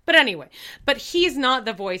 Right. But anyway, he's not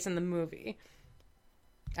the voice in the movie.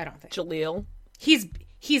 I don't think. Jaleel.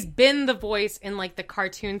 He's been the voice in like the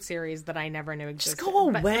cartoon series that I never knew existed. Just go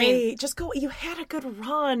away. But, I mean, just go. You had a good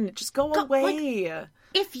run. Just go away. Like,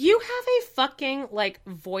 if you have a fucking like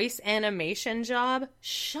voice animation job,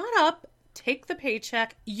 shut up. Take the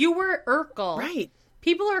paycheck. You were Urkel. Right.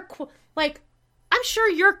 People are like, I'm sure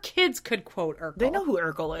your kids could quote Urkel. They know who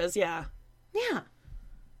Urkel is. Yeah. Yeah.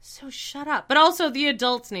 So shut up. But also the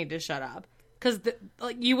adults need to shut up because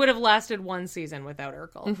like you would have lasted one season without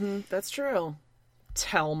Urkel. Mm-hmm. That's true.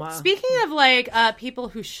 Telma. Speaking of like people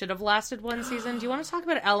who should have lasted one season, do you want to talk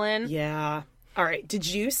about Ellen? Yeah. All right. Did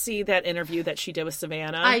you see that interview that she did with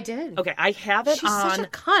Savannah? I did. Okay, I have it She's on. She's such a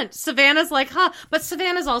cunt. Savannah's like, but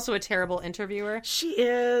Savannah's also a terrible interviewer. She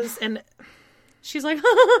is, and she's like,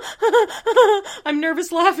 I'm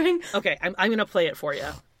nervous laughing. Okay, I'm going to play it for you.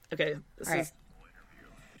 Okay, this All right. is.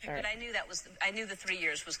 But I knew I knew the 3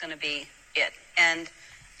 years was going to be it, and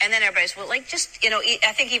then everybody's, well, like, just,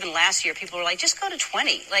 I think even last year people were like, just go to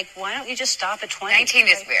 20. Like, why don't you just stop at 20? 19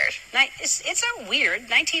 is weird. It's not weird.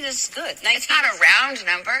 19 is good. 19 it's not a round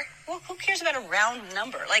number. Well, who cares about a round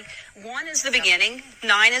number? Like, 1 is the beginning,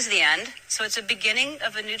 9 is the end. So it's a beginning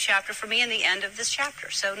of a new chapter for me and the end of this chapter.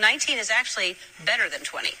 So 19 is actually better than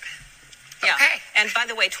 20. Yeah. Okay. And by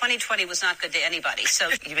the way, 2020 was not good to anybody. So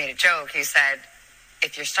you made a joke. You said,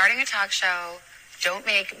 if you're starting a talk show, don't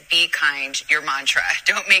make be kind your mantra.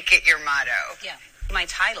 Don't make it your motto. Yeah. My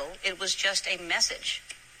title, it was just a message.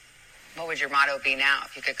 What would your motto be now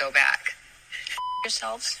if you could go back?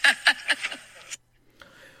 Yourselves.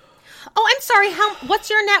 Oh, I'm sorry.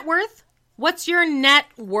 What's your net worth? What's your net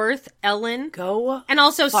worth, Ellen? Go. And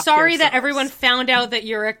also, sorry yourselves. that everyone found out that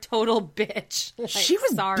you're a total bitch. Like, She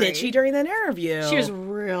was sorry. bitchy during that interview. She was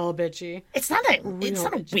real bitchy. It's not a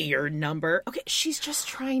weird number. Okay, she's just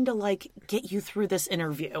trying to like get you through this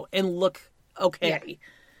interview and look okay. Yeah.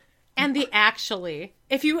 And the actually,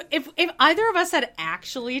 if either of us said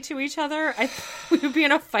actually to each other, we would be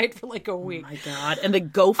in a fight for like a week. Oh my god! And the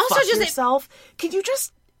go fuck yourself. Can you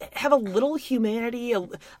just have a little humanity,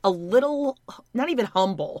 a little, not even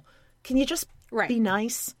humble? Can you just be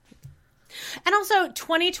nice? And also,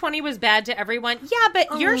 2020 was bad to everyone. Yeah,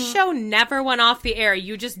 but your show never went off the air.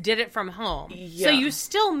 You just did it from home. Yeah. So you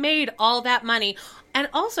still made all that money and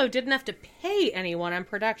also didn't have to pay anyone on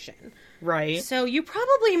production. Right. So you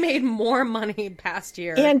probably made more money past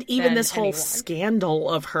year. And even than this whole anyone. scandal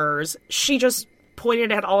of hers, she just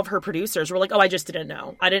pointed at all of her producers. We're like, oh, I just didn't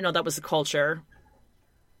know. I didn't know that was the culture.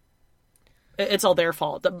 It's all their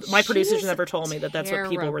fault. My producers never told me that that's what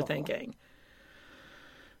people were thinking.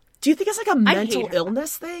 Do you think it's like a mental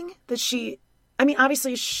illness thing that she... I mean,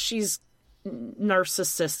 obviously she's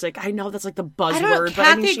narcissistic. I know that's like the buzzword, but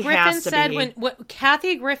I mean, she has to be.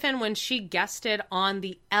 Kathy Griffin, when she guested on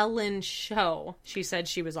the Ellen show, she said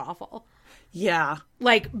she was awful. Yeah.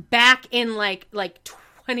 Like back in like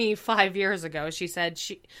 25 years ago, she said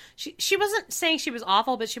she wasn't saying she was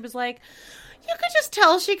awful, but she was like, you could just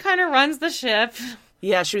tell she kind of runs the ship.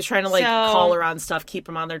 Yeah, she was trying to like call her on stuff, keep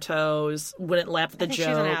them on their toes, wouldn't laugh at the jokes. She's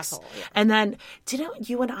an asshole. Yeah. And then, didn't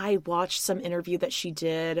you and I watch some interview that she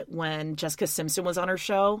did when Jessica Simpson was on her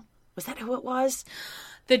show? Was that who it was?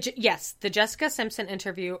 Yes, the Jessica Simpson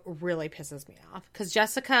interview really pisses me off because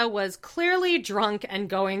Jessica was clearly drunk and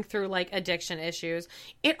going through like addiction issues.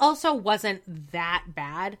 It also wasn't that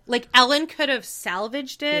bad. Like Ellen could have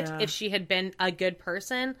salvaged it if she had been a good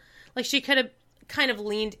person. Like she could have kind of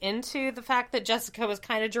leaned into the fact that Jessica was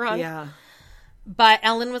kind of drunk. Yeah. But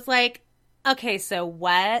Ellen was like, okay, so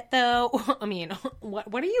what though? I mean,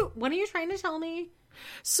 what are you trying to tell me?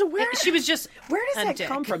 So where does that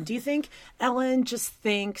come from? Do you think Ellen just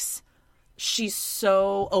thinks she's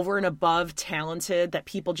so over and above talented that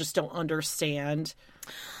people just don't understand?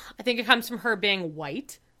 I think it comes from her being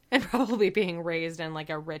white and probably being raised in like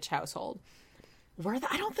a rich household.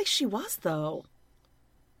 I don't think she was though.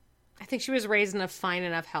 I think she was raised in a fine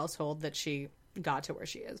enough household that she got to where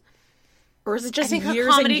she is. Or is it just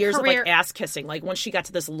years and years of like ass kissing? Like once she got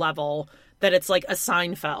to this level that it's like a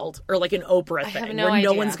Seinfeld or like an Oprah thing where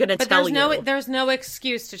no one's going to tell you. There's no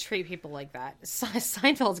excuse to treat people like that.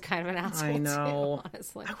 Seinfeld's kind of an asshole. I know. Too,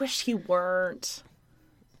 honestly. I wish he weren't.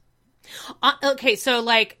 Okay, so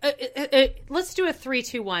like, let's do a 3,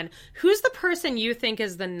 2, 1. Who's the person you think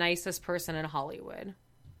is the nicest person in Hollywood?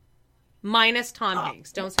 Minus Tom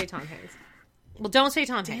Hanks. Don't say Tom Hanks. Well, don't say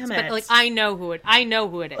Tom Hanks. But like, I know who it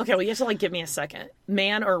is. Okay, well, you have to like give me a second.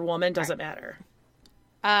 Man or woman doesn't matter.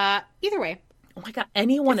 Either way. Oh my god,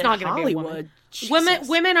 anyone in Hollywood.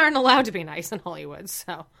 Women aren't allowed to be nice in Hollywood,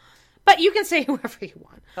 so. But you can say whoever you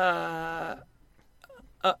want.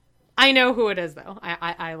 I know who it is, though.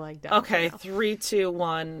 I like that. Okay, 3, 2,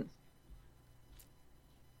 1.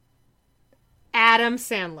 Adam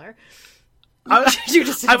Sandler. I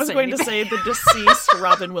I was going to say the deceased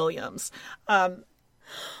Robin Williams. Adam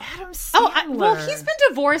Sandler. Well, he's been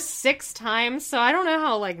divorced 6 times, so I don't know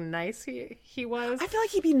how nice he was. I feel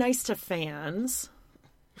like he'd be nice to fans.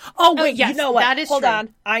 Oh wait, yes, you know what? that is Hold true.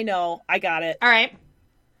 on. I know. I got it. All right.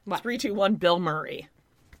 What? 3, 2, 1. Bill Murray.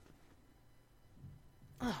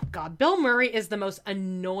 Oh God, Bill Murray is the most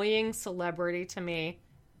annoying celebrity to me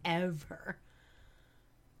ever,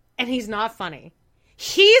 and he's not funny.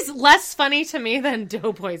 He's less funny to me than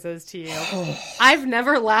Doughboys is to you. I've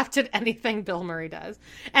never laughed at anything Bill Murray does.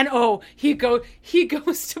 And he goes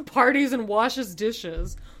to parties and washes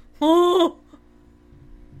dishes. Oh,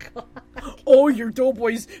 God. Oh, your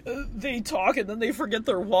Doughboys, they talk and then they forget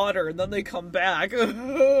their water and then they come back.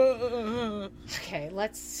 Okay,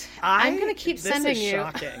 I'm going to keep sending you.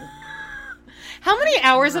 Shocking. How many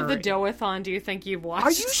hours of the Doe-a-thon do you think you've watched?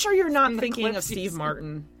 Are you sure you're not thinking of Steve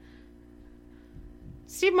Martin?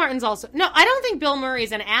 Steve Martin's also... No, I don't think Bill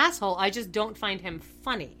Murray's an asshole. I just don't find him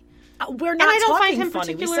funny. We're not and I don't talking find him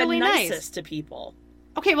funny. particularly we said nice. nicest to people.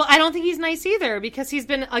 Okay, well, I don't think he's nice either because he's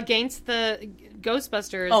been against the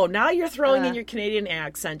Ghostbusters. Oh, now you're throwing in your Canadian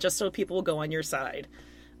accent just so people will go on your side.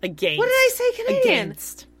 Against. What did I say Canadian?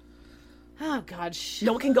 Against. Oh, God.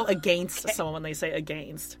 No one can go against someone when they say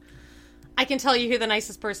against. I can tell you who the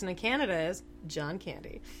nicest person in Canada is. John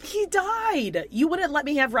Candy. He died. You wouldn't let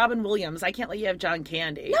me have Robin Williams. I can't let you have John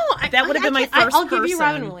Candy. No, that would have been my first I'll give you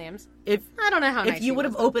Robin Williams. I don't know how nice if you would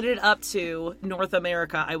have opened it up to North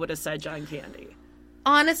America, I would have said John Candy.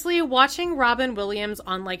 Honestly, watching Robin Williams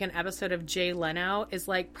on an episode of Jay Leno is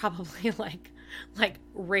probably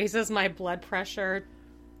raises my blood pressure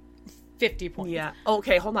 50 points. Yeah.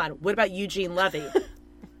 Okay, hold on. What about Eugene Levy?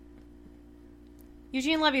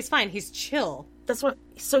 Eugene Levy's fine. He's chill. That's what.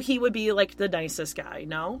 So he would be the nicest guy,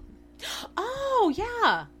 no? Oh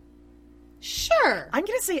yeah. Sure. I'm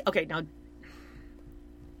gonna say okay. Now,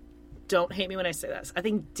 don't hate me when I say this. I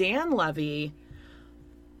think Dan Levy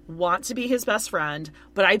wants to be his best friend,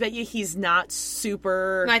 but I bet you he's not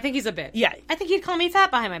super. No, I think he's a bitch. Yeah, I think he'd call me fat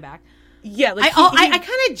behind my back. Yeah, I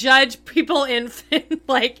kind of judge people in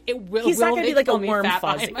He's not gonna be a warm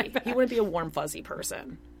fuzzy. He wouldn't be a warm fuzzy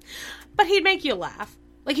person. But he'd make you laugh.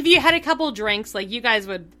 If you had a couple drinks, you guys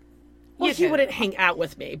would... Well, he wouldn't hang out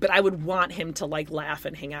with me, but I would want him to, laugh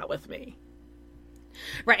and hang out with me.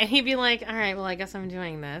 Right, and he'd be like, all right, well, I guess I'm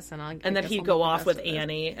doing this, and then he'd go off with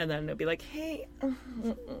Annie, and then it'd be like, hey,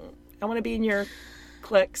 I want to be in your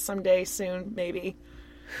clique someday soon, maybe.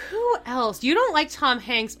 Who else? You don't like Tom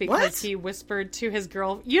Hanks because he whispered to his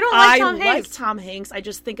girl. You don't like Tom Hanks. I like Tom Hanks. I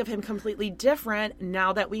just think of him completely different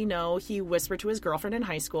now that we know he whispered to his girlfriend in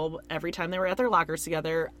high school every time they were at their lockers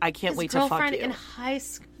together. I can't wait to fuck you. Girlfriend in high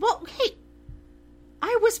school. Well, hey,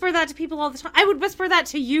 I whisper that to people all the time. I would whisper that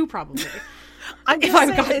to you probably. If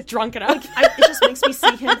I got drunk enough. It just makes me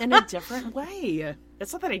see him in a different way.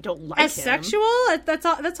 It's not that I don't like him. As sexual? That's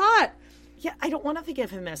hot. Yeah, I don't want to think of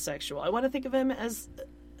him as sexual. I want to think of him as...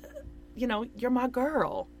 you're my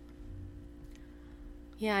girl.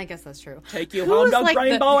 Yeah, I guess that's true. Take you home to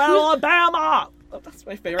Rainbow, Alabama. Oh, that's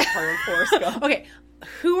my favorite part of Forrest Gump. Okay,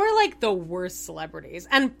 who are the worst celebrities?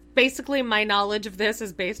 And basically, my knowledge of this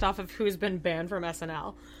is based off of who's been banned from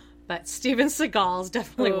SNL. But Steven Seagal is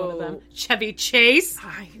definitely one of them. Chevy Chase.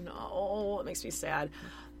 I know. It makes me sad.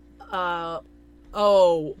 Who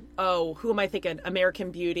am I thinking?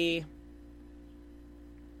 American Beauty.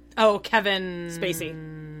 Oh, Kevin Spacey.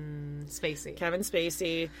 Kevin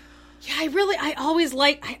Spacey. Yeah, I always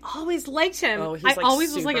liked him. Oh, he's I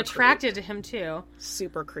always was attracted to him too.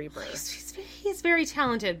 Super creeper. He's very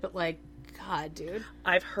talented, but God, dude.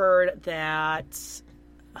 I've heard that.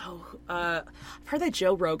 I've heard that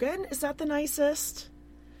Joe Rogan is that the nicest.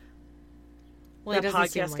 Well, he doesn't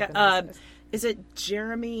seem like the nicest. Is it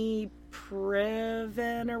Jeremy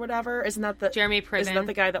Priven or whatever? Isn't that the Jeremy Priven? Isn't that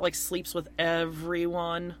the guy that like sleeps with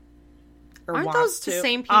everyone? Or Aren't wants those the to?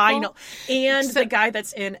 same people? I know. And the guy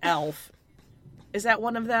that's in Elf. Is that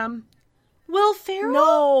one of them? Will Ferrell?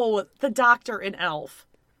 No, the doctor in Elf.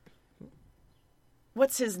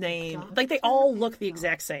 What's his name? Like, they all look the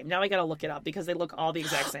exact same. Now I gotta look it up because they look all the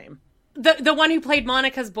exact same. The one who played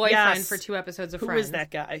Monica's boyfriend Yes. for 2 episodes of Who Friends. is that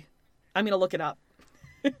guy? I'm gonna look it up.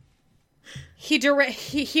 He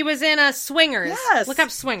was in Swingers. Yes. Look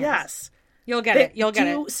up Swingers. Yes. You'll get it. You'll get Do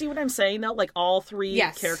you it. see what I'm saying, though? Like, all three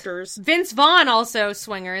Yes. characters. Vince Vaughn also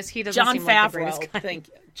Swingers. He doesn't John seem like the Favreau. greatest guy. Thank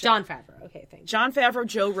you. John Favreau. Okay, thank you. John Favreau,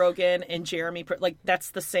 Joe Rogan, and Jeremy. Like,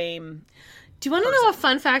 that's the same. Do you want to know a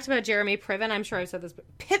fun fact about Jeremy Priven? I'm sure I've said this, but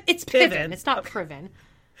it's Piven. Piven. It's not Priven.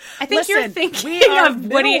 I think you're thinking of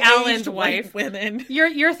Woody Allen's wife. Women.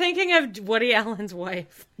 You're thinking of Woody Allen's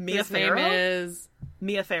wife. Mia His name Farrow? is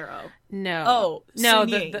Mia Farrow. No. Oh, no.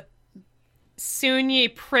 Soon-Yi. The Soon-Yi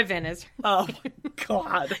Priven is. Oh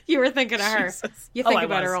God. You were thinking of her. Jesus. You think I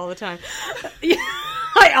about was. her all the time.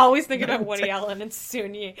 I always think about Woody Allen and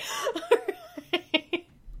Soon-Yi.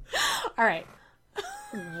 All right.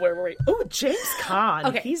 Where were we? Oh, James Caan.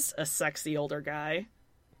 Okay. He's a sexy older guy.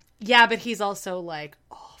 Yeah, but he's also like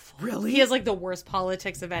awful. Really? He has like the worst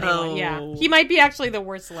politics of anyone. Oh. Yeah. He might be actually the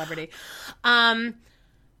worst celebrity.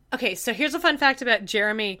 Okay, so here's a fun fact about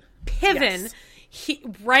Jeremy Piven. Yes.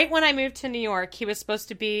 Right when I moved to New York, he was supposed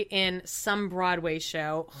to be in some Broadway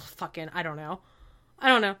show. I don't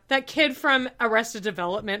know. That kid from Arrested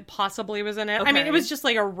Development possibly was in it. I mean, it was just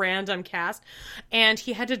like a random cast. And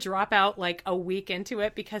he had to drop out like a week into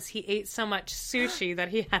it because he ate so much sushi that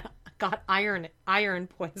he got iron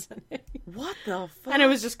poisoning. What the fuck? And it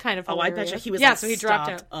was just kind of hilarious. I bet you he was so he dropped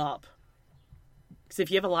out. up. Because if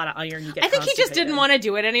you have a lot of iron, you get I think he just didn't constipated. want to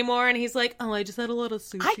do it anymore. And he's like, I just had a lot of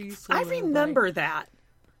sushi. I remember that.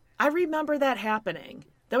 I remember that happening.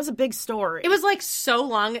 That was a big story. It was like so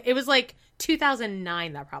long. It was like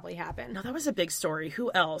 2009 that probably happened. No, that was a big story. Who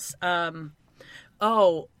else? When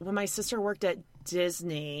my sister worked at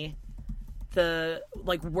Disney, the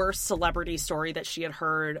like worst celebrity story that she had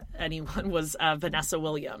heard anyone was Vanessa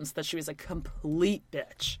Williams, that she was a complete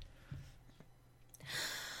bitch.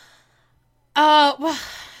 But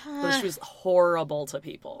she was horrible to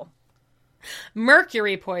people.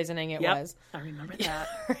 Mercury poisoning it was. I remember that.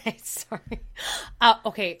 Right, sorry.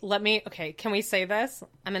 Okay, can we say this?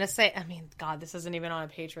 I'm going to say, God, this isn't even on a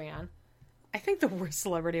Patreon. I think the worst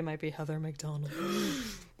celebrity might be Heather McDonald.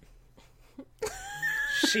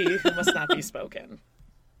 She who must not be spoken.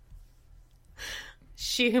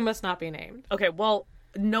 She who must not be named. Okay, well,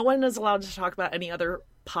 no one is allowed to talk about any other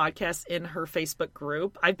podcasts in her Facebook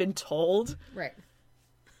group. I've been told. Right.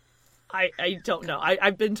 I don't know.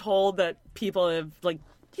 I've been told that people have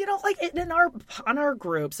on our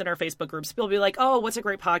groups, in our Facebook groups, people will be like, "Oh, what's a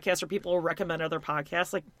great podcast?" Or people will recommend other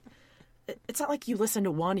podcasts. Like, it's not like you listen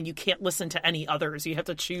to one and you can't listen to any others. You have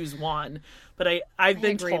to choose one. But I've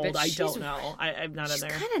been agree, told. but I don't know. I'm not in there.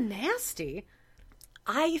 She's kind of nasty.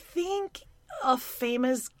 I think a fame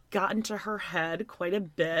has gotten to her head quite a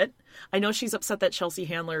bit. I know she's upset that Chelsea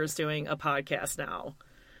Handler is doing a podcast now.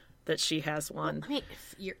 That she has one.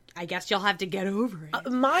 I guess you'll have to get over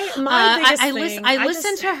it. My biggest thing. I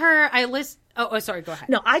listened to her. Oh, sorry. Go ahead.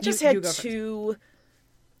 No, I just had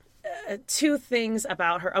two things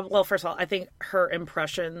about her. Well, first of all, I think her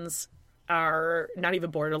impressions are not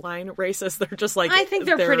even borderline racist. They're just like I think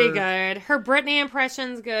they're pretty good. Her Britney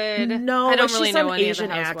impression's good. No, I don't she's really some know any Asian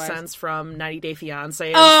of the housewives. accents from 90 Day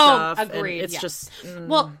Fiance and stuff. Agreed. And it's yeah. just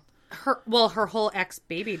her whole ex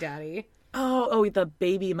baby daddy. Oh, the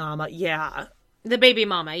baby mama. Yeah. The baby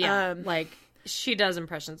mama, yeah. She does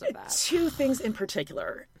impressions of that. Two things in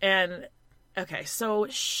particular. And, okay, so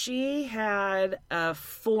she had a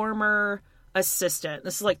former assistant.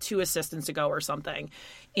 This is like 2 assistants ago or something.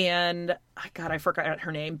 And, God, I forgot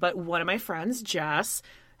her name. But one of my friends, Jess,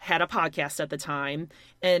 had a podcast at the time.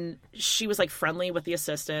 And she was, like, friendly with the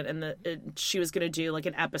assistant. And she was going to do, like,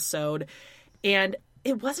 an episode. And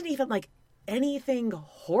it wasn't even, like, anything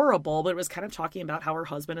horrible, but it was kind of talking about how her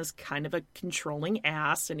husband is kind of a controlling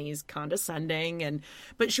ass and he's condescending.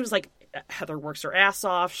 But she was like, Heather works her ass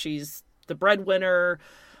off. She's the breadwinner,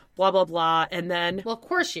 blah, blah, blah. And then... Well, of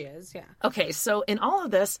course she is, yeah. Okay, so in all of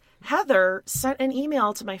this, Heather sent an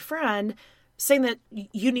email to my friend saying that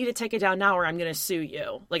you need to take it down now or I'm going to sue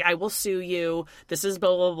you. Like, I will sue you. This is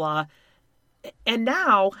blah, blah, blah. And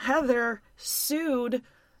now Heather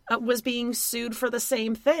was being sued for the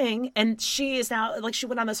same thing. And she is now, like, she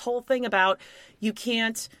went on this whole thing about you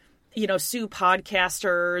can't, sue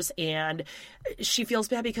podcasters. And she feels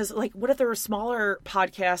bad because, like, what if there were smaller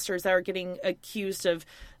podcasters that are getting accused of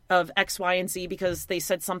X, Y, and Z because they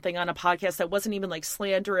said something on a podcast that wasn't even, like,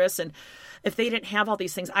 slanderous. And if they didn't have all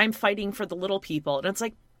these things, I'm fighting for the little people. And it's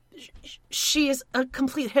like, she is a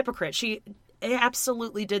complete hypocrite. She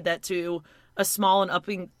absolutely did that to a small and up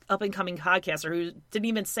and coming podcaster who didn't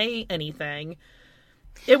even say anything.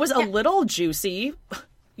 It was a little juicy,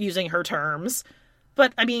 using her terms,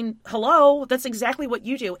 but I mean, hello, that's exactly what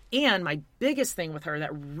you do. And my biggest thing with her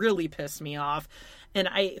that really pissed me off, and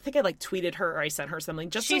I think I tweeted her or I sent her something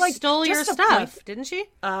just she to like stole your stuff, didn't she?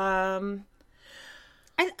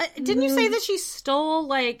 Didn't you say that she stole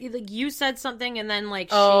like you said something and then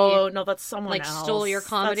like she no, that's someone else. Stole your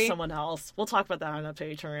comedy? That's someone else. We'll talk about that on a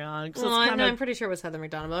Patreon. Well, I'm pretty sure it was Heather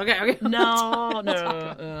McDonald. Okay. No.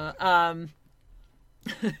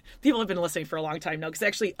 people have been listening for a long time now, because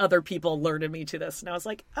actually other people alerted me to this, and I was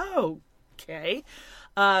like, oh, okay.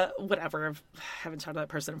 Whatever. I haven't talked to that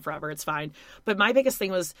person in forever. It's fine. But my biggest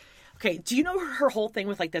thing was, okay, do you know her whole thing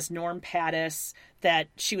with like this Norm Pattis, that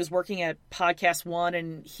she was working at Podcast One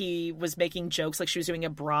and he was making jokes, like she was doing a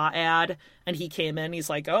bra ad, and he came in, he's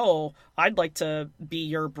like, oh, I'd like to be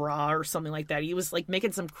your bra or something like that. He was like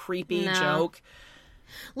making some creepy joke.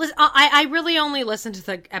 Listen, I really only listen to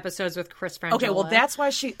the episodes with Chris Frangiola. Okay, well, that's why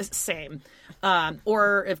same.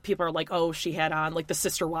 Or if people are like, oh, she had on like the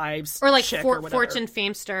Sister Wives or like chick or whatever. Fortune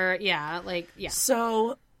Famester. Yeah, like, yeah.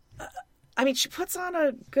 So, I mean, she puts on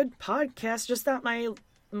a good podcast, just not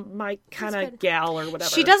my kind of gal or whatever.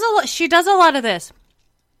 She does a lot of this.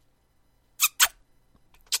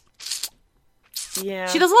 Yeah.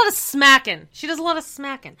 She does a lot of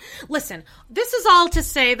smacking. Listen, this is all to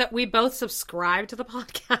say that we both subscribe to the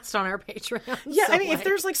podcast on our Patreon. Yeah, so I mean, if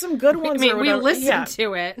there's like some good ones, we listen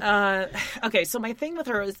to it. Okay, so my thing with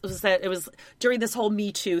her was that it was during this whole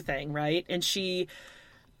Me Too thing, right? And she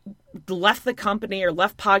left the company or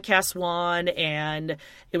left Podcast One, and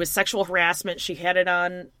it was sexual harassment. She had it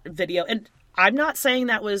on video, and I'm not saying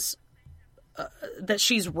that was that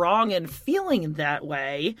she's wrong in feeling that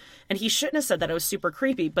way, and he shouldn't have said that. It was super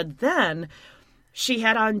creepy. But then she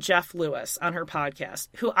had on Jeff Lewis on her podcast,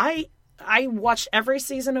 who I watched every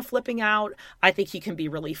season of Flipping Out. I think he can be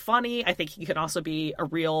really funny. I think he can also be a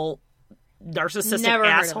real narcissistic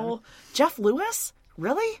asshole. Jeff Lewis?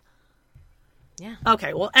 Really? Yeah.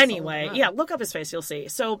 Okay, well, anyway, yeah, look up his face, you'll see.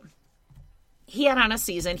 So he had on a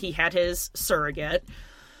season, he had his surrogate.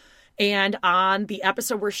 And on the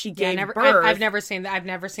episode where she gave birth... I've never seen that. I've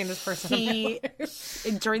never seen this person in my life.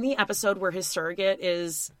 During the episode where his surrogate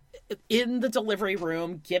is in the delivery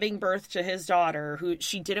room giving birth to his daughter, who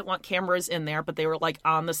she didn't want cameras in there, but they were like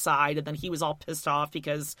on the side, and then he was all pissed off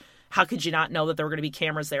because how could you not know that there were going to be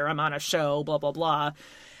cameras there? I'm on a show, blah, blah, blah.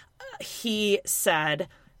 He said,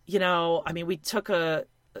 you know, I mean, we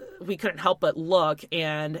couldn't help but look,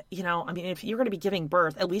 and, you know, I mean, if you're going to be giving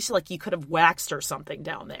birth, at least, like, you could have waxed or something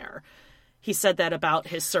down there. He said that about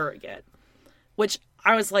his surrogate, which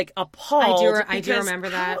I was, like, appalled. I do remember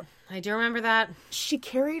that. I do remember that. She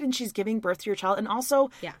carried and she's giving birth to your child, and also,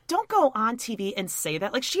 don't go on TV and say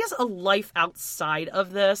that. Like, she has a life outside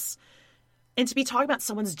of this. And to be talking about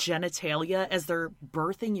someone's genitalia as they're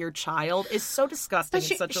birthing your child is so disgusting.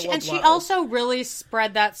 And she also really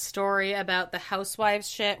spread that story about the housewives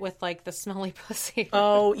shit with, like, the smelly pussy.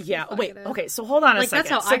 Oh, yeah. Wait, okay, so hold on a second.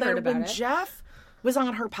 That's how I heard about it. When Jeff was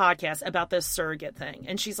on her podcast about this surrogate thing,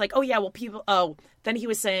 and she's like, oh, yeah, well, people... Oh, then he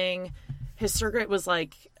was saying his surrogate was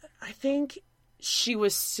like, I think she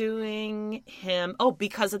was suing him,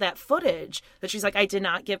 because of that footage. That she's like, I did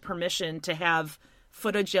not give permission to have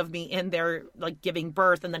footage of me in there, like, giving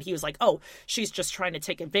birth. And then he was like, oh, she's just trying to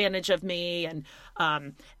take advantage of me. And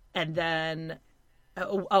then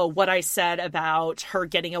what I said about her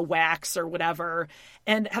getting a wax or whatever.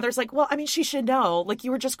 And Heather's like, well, I mean, she should know, like,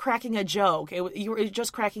 you were just cracking a joke. You were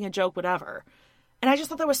just cracking a joke, whatever. And I just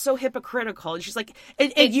thought that was so hypocritical. And she's like,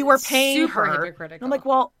 and you were paying her. Hypocritical. And I'm like,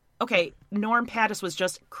 well, okay, Norm Pattis was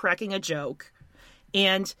just cracking a joke,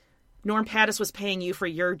 and Norm Pattis was paying you for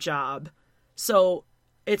your job. So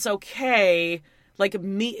it's okay. Like,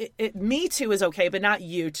 Me Too is okay, but not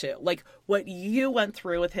You Too. Like, what you went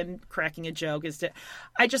through with him cracking a joke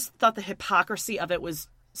I just thought the hypocrisy of it was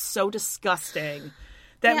so disgusting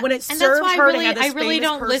that when it served her to have this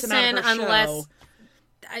famous person on her show.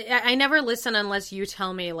 I never listen unless you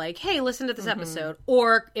tell me, like, hey, listen to this episode.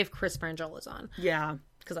 Or if Chris Frangiola's on. Yeah.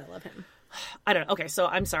 Because I love him. I don't know. Okay, so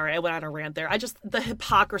I'm sorry. I went on a rant there. The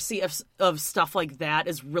hypocrisy of stuff like that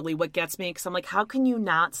is really what gets me. Because I'm like, how can you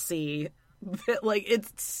not see that, like,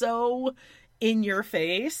 it's so in your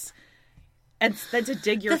face? And then to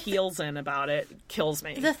dig your heels in about it kills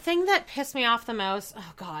me. The thing that pissed me off the most,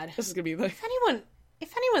 oh, God. This is going to be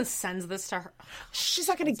If anyone sends this to her... She's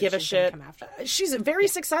not going to give a shit. She's very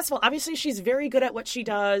successful. Obviously, she's very good at what she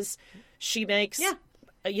does. She makes,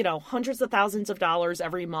 hundreds of thousands of dollars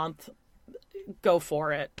every month. Go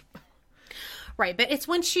for it. Right, but it's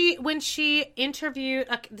when she interviewed...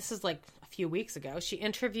 this is like a few weeks ago. She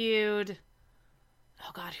interviewed...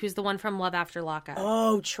 Oh, God, who's the one from Love After Lockup?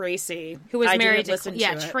 Oh, Tracy. Who was married to...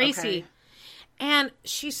 Yeah, Tracy. Okay. And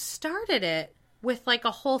she started it with, like,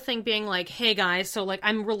 a whole thing being like, hey, guys, so, like,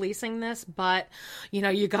 I'm releasing this, but,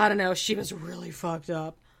 you gotta know she was really fucked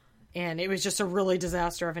up. And it was just a really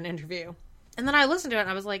disaster of an interview. And then I listened to it, and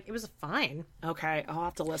I was like, it was fine. Okay, I'll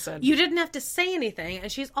have to listen. You didn't have to say anything,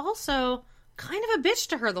 and she's also kind of a bitch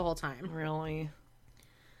to her the whole time. Really?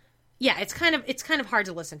 Yeah, it's kind of hard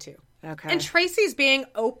to listen to. Okay. And Tracy's being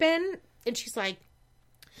open, and she's like,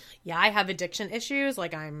 Yeah, I have addiction issues.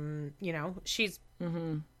 Like I'm, she's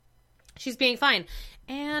being fine.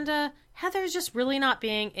 And Heather's just really not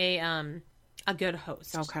being a good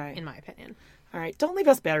host. Okay. In my opinion. All right. Don't leave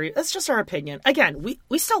us battery. That's just our opinion. Again,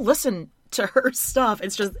 we still listen to her stuff.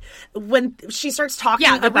 It's just when she starts talking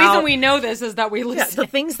about... Yeah, the reason we know this is that we listen. Yeah, the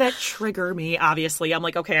things that trigger me, obviously. I'm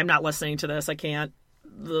like, okay, I'm not listening to this. I can't.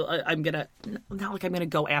 I'm going to... Not like I'm going to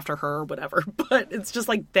go after her or whatever, but it's just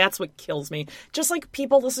like, that's what kills me. Just like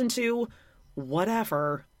people listen to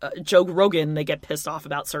whatever. Joe Rogan, they get pissed off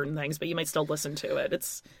about certain things, but you might still listen to it. It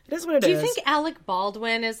is what it is. Do you think Alec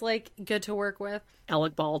Baldwin is, like, good to work with?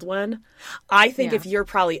 Alec Baldwin? I think if you're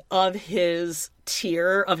probably of his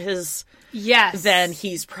tier, of his... Yes. Then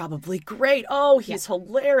he's probably great. Oh, he's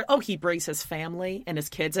hilarious. Oh, he brings his family and his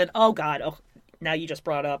kids in. Oh, God. Oh, now you just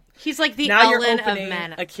brought up. He's like the now Ellen you're of opening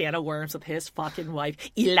men. A can of worms with his fucking wife,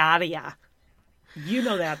 Ilaria. You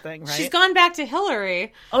know that thing, right? She's gone back to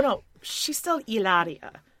Hillary. Oh, no. She's still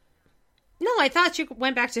Ilaria. No, I thought she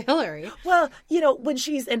went back to Hillary. Well, when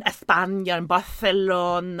she's in España, in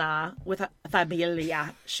Barcelona, with her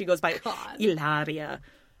familia, she goes by Ilaria.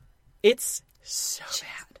 It's so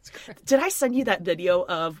bad. Did I send you that video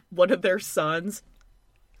of one of their sons?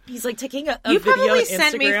 He's like taking a you video on Instagram. You probably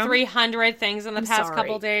sent me 300 things in the past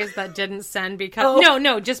couple days that didn't send because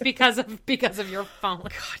just because of your phone.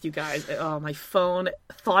 God, you guys, my phone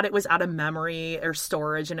thought it was out of memory or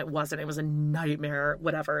storage, and it wasn't. It was a nightmare.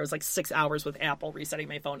 Whatever. It was like 6 hours with Apple resetting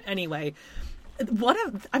my phone. Anyway,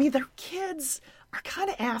 their kids are kind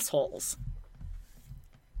of assholes.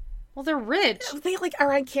 Well, they're rich. They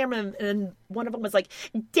are on camera, and one of them was like,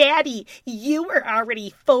 "Daddy, you were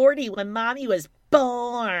already 40 when Mommy was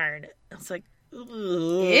born." I was like, "Ugh."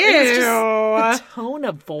 Ew. It's just the tone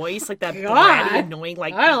of voice, like that bratty, annoying,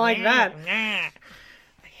 like, I don't like that. I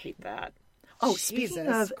hate that. Oh, Jesus. Speaking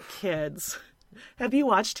of kids, have you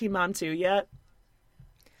watched Teen Mom 2 yet?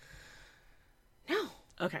 No.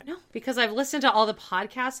 Okay. No, because I've listened to all the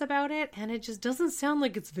podcasts about it, and it just doesn't sound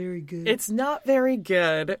like it's very good. It's not very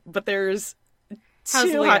good, but there's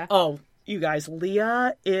How's Leah? You guys,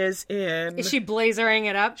 Leah is in... Is she blazering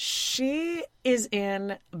it up? She is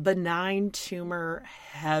in benign tumor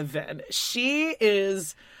heaven. She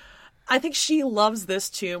is... I think she loves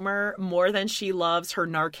this tumor more than she loves her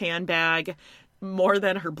Narcan bag, more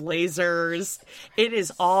than her blazers. It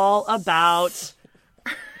is all about...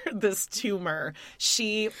 this tumor.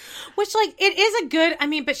 Which, like, it is a good,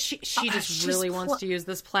 but she just really wants to use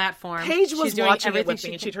this platform. Paige was watching it with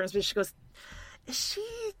me, and she turns to me, she goes, "Is she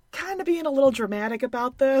kind of being a little dramatic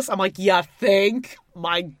about this?" I'm like, "You think?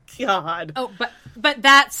 My God." Oh, but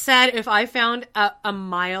that said, if I found a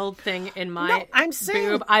mild thing in my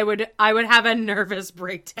boob, I would have a nervous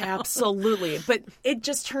breakdown. Absolutely. But it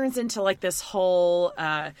just turns into, like, this whole...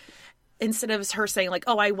 instead of her saying, like,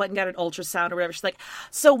 "Oh, I went and got an ultrasound," or whatever, she's like,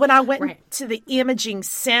 "So when I went to the imaging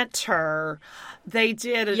center, they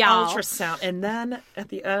did an ultrasound." And then at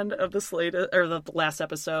the end of the last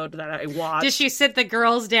episode that I watched... Did she sit the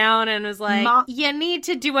girls down and was like, "You need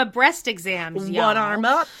to do a breast exam, y'all. One arm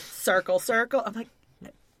up, circle, circle." I'm like,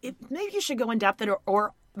 maybe you should go in depth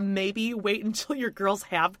or maybe wait until your girls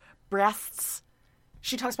have breasts.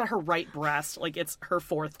 She talks about her right breast like it's her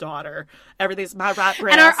fourth daughter. Everything's my right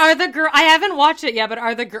breast. And are the girl? I haven't watched it yet, but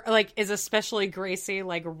are the girl is especially Gracie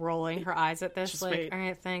like rolling her eyes at this? Just like, wait. All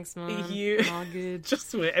right, thanks, Mom. All good.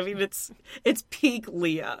 Just wait. It's peak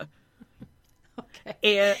Leah. Okay.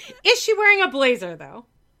 And is she wearing a blazer though?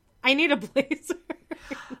 I need a blazer.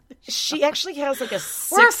 She actually has like a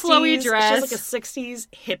 60s, or a flowy dress. She has like a 60s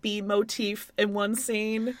hippie motif in one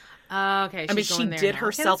scene. Okay. She did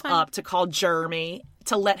herself up to call Jeremy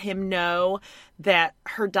to let him know that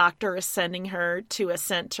her doctor is sending her to a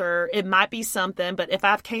center. It might be something, but if I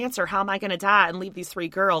have cancer, how am I going to die and leave these 3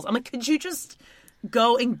 girls? I'm like, could you just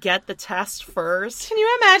go and get the test first? Can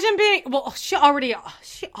you imagine being... Well, she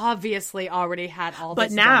obviously already had all this.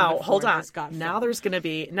 But now, done hold on. Now there's going to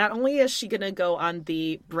be... Not only is she going to go on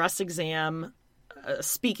the breast exam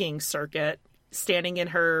speaking circuit, standing in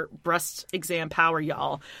her breast exam power,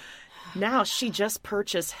 y'all... Now she just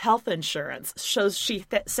purchased health insurance. So she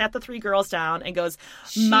sat the 3 girls down and goes,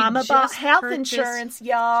 "Mama bought health insurance,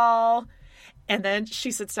 y'all." And then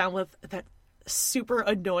she sits down with that super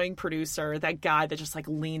annoying producer, that guy that just like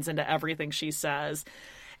leans into everything she says.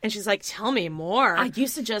 And she's like, "Tell me more." "I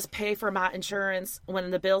used to just pay for my insurance when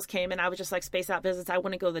the bills came and I would just like space out visits. I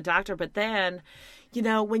wouldn't go to the doctor. But then,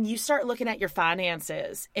 when you start looking at your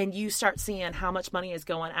finances and you start seeing how much money is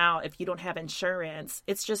going out if you don't have insurance,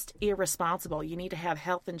 it's just irresponsible. You need to have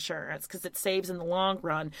health insurance because it saves in the long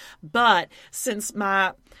run. But since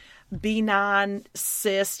my benign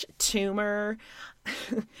cyst tumor,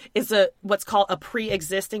 is what's called a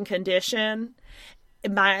pre-existing condition,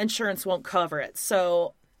 my insurance won't cover it.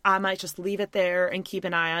 So I might just leave it there and keep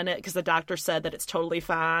an eye on it because the doctor said that it's totally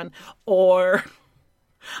fine. Or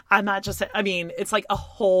I might just, it's like a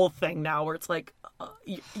whole thing now where it's like,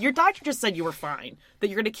 your doctor just said you were fine, that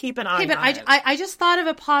you're going to keep an eye on it. I just thought of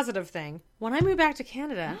a positive thing. When I move back to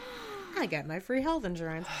Canada, I get my free health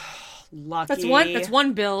insurance. Lucky. That's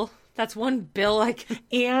one bill. That's one bill I can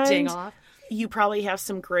ding off. You probably have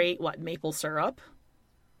some great, maple syrup?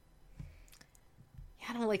 Yeah,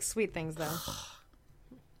 I don't like sweet things, though.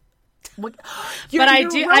 But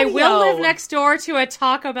I will live next door to a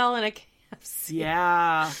Taco Bell and a KFC.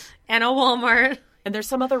 Yeah. And a Walmart. And there's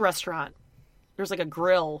some other restaurant. There's like a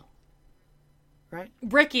grill. Right?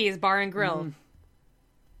 Ricky's Bar and Grill. Mm.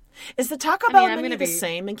 Is the Taco Bell menu the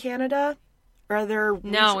same in Canada? Or are there...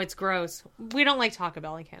 No, it's gross. We don't like Taco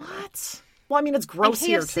Bell in Canada. What? Well, it's gross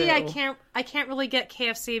here, too. I can't really get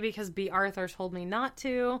KFC because B. Arthur told me not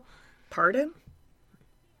to. Pardon?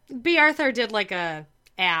 B. Arthur did like a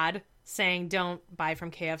ad saying don't buy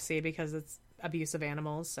from KFC because it's abuse of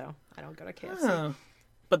animals, so I don't go to KFC. Oh.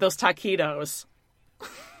 But those taquitos,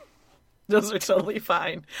 those are totally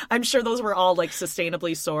fine. I'm sure those were all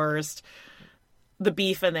sustainably sourced. The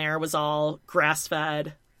beef in there was all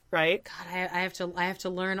grass-fed, right? God, I have to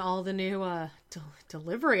learn all the new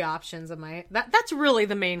delivery options of my. That's really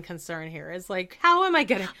the main concern here. Is how am I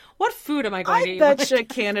getting? What food am I going to eat? I bet you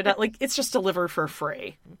Canada, it's just delivered for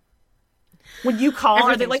free. When you call,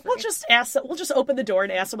 are they like, we'll just open the door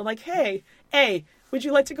and ask them, hey, would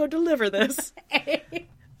you like to go deliver this?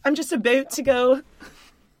 I'm just about to go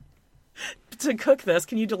to cook this.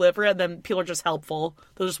 Can you deliver it? And then people are just helpful.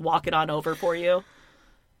 They'll just walk it on over for you.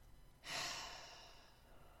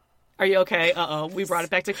 Are you okay? We brought it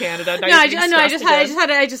back to Canada.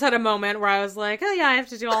 I just had a moment where I was like, oh yeah, I have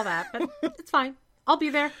to do all that, but it's fine. I'll be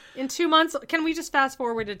there in 2 months. Can we just fast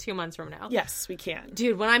forward to 2 months from now? Yes, we can.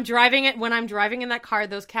 Dude, when I'm driving in that car,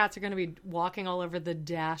 those cats are going to be walking all over the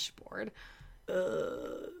dashboard.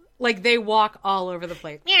 They walk all over the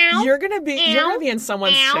place. Meow. You're going to be in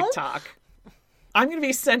someone's TikTok. I'm going to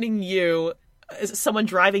be sending you someone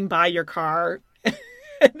driving by your car.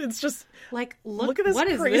 And it's just look at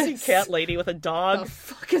this crazy cat lady with a dog. The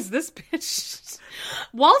fuck is this bitch?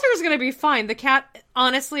 Walter's going to be fine. The cat,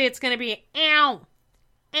 honestly, it's going to be ow.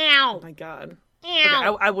 Ow. Oh my God.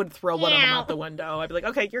 Ow. Okay, I would throw one of them out the window. I'd be like,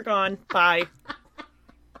 okay, you're gone. Bye.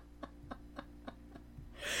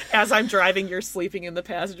 As I'm driving, you're sleeping in the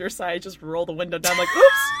passenger side. Just roll the window down like,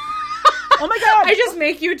 oops. Oh my God. I just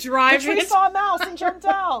make you drive. Latrice saw a mouse and jumped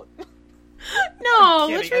out. No,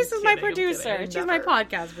 Latrice is my producer. She's my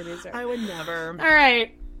podcast producer. I would never.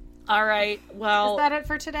 All right. Well, is that it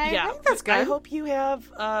for today? Yeah, I think that's good. I hope you have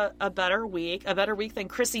a better week than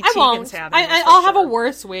Chrissy Teigen's having. I'll have a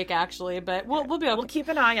worse week actually, but we'll be okay. We'll keep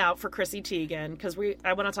an eye out for Chrissy Teigen because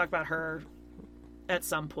I want to talk about her at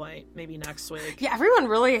some point, maybe next week. Yeah, everyone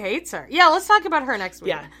really hates her. Yeah, let's talk about her next week.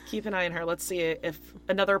 Yeah, keep an eye on her. Let's see if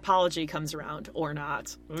another apology comes around or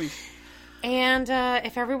not. And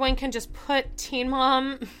if everyone can just put my Teen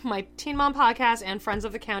Mom podcast and Friends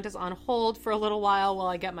of the Countess on hold for a little while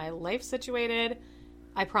I get my life situated,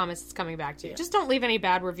 I promise it's coming back to you. Just don't leave any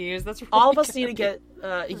bad reviews. That's really all of us need to get,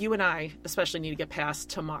 you and I especially need to get past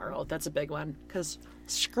tomorrow. That's a big one because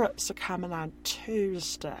scripts are coming on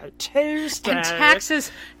Tuesday. And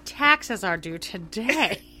taxes are due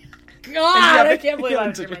today. God, I can't believe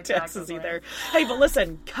I'm doing my taxes either. Hey, but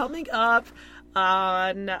listen, coming up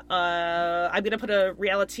on I'm gonna put a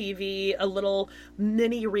reality TV, a little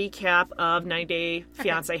mini recap of 90 Day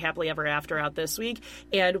Fiancé Happily Ever After out this week,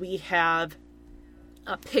 and we have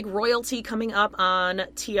Pig Royalty coming up on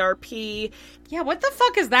TRP. Yeah, what the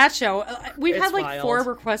fuck is that show? We've had wild. 4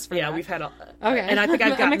 requests for that. Yeah, we've had okay, and I think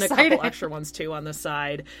I've gotten a couple extra ones too on the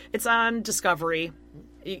side. It's on Discovery.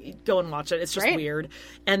 You go and watch it. It's just weird.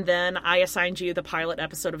 And then I assigned you the pilot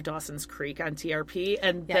episode of Dawson's Creek on TRP.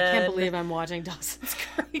 And then I can't believe I'm watching Dawson's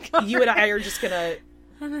Creek. You and I are just going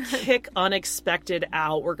to kick Unexpected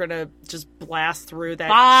out. We're going to just blast through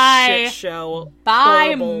that shit show.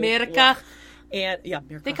 Bye, Mirka. And yeah,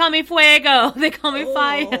 Mirka. They call me Fuego. They call me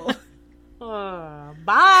Fire. Bye. And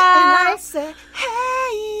I say,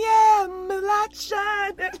 hey,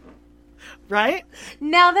 Mulacha. Right?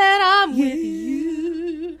 Now that I'm with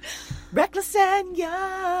you. Reckless and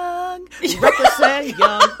young. Reckless and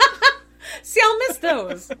young. See, I'll miss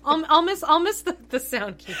those. I'll miss the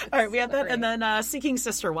sound cues. All right, we have that. And then Seeking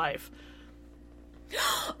Sister Wife.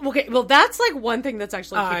 Okay, well, that's like one thing that's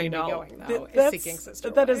actually keeping me going, though, is Seeking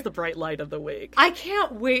Sisterhood. That is the bright light of the week. I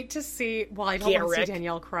can't wait to see, well, I don't want to see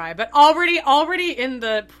Danielle cry, but already in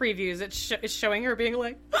the previews, it's showing her being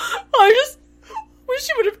like, I just wish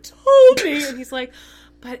you would have told me. And he's like,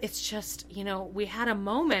 but it's just, we had a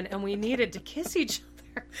moment and we needed to kiss each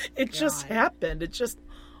other. It just happened. It just...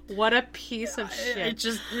 What a piece of shit. It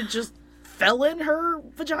just fell in her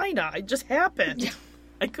vagina. It just happened. Yeah.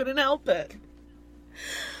 I couldn't help it.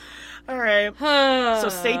 All right. So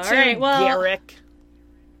stay tuned, Garrick.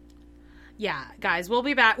 Yeah, guys, we'll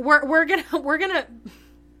be back. We're gonna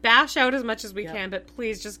bash out as much as we can, but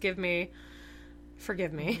please just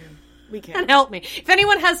forgive me. We can. And help me. If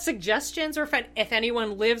anyone has suggestions, or if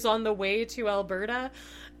anyone lives on the way to Alberta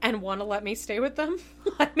and want to let me stay with them,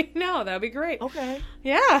 let me know. That would be great. Okay.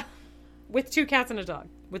 Yeah. With 2 cats and a dog.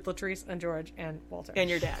 With Latrice and George and Walter. And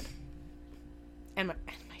your dad. And my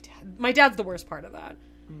dad. My dad's the worst part of that.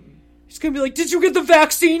 He's going to be like, did you get the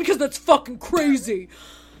vaccine? Because that's fucking crazy.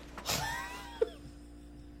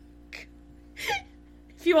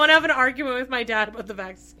 If you want to have an argument with my dad about the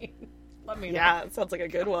vaccine, let me know. Yeah, it sounds like a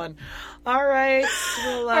good one. All right.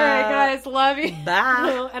 Well, all right, guys. Love you.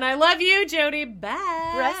 Bye. And I love you, Jody.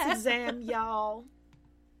 Bye. Breast exam, y'all.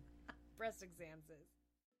 Breast exams.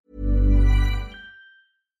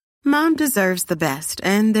 Mom deserves the best,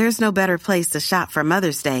 and there's no better place to shop for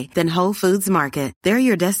Mother's Day than Whole Foods Market. They're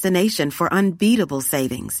your destination for unbeatable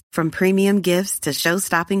savings, from premium gifts to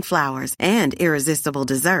show-stopping flowers and irresistible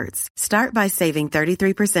desserts. Start by saving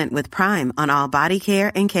 33% with Prime on all body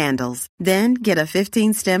care and candles. Then get a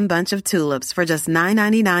 15-stem bunch of tulips for just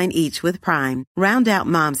 $9.99 each with Prime. Round out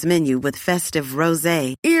Mom's menu with festive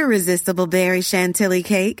rosé, irresistible berry chantilly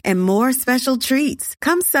cake, and more special treats.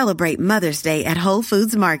 Come celebrate Mother's Day at Whole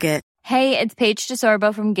Foods Market. Hey, it's Paige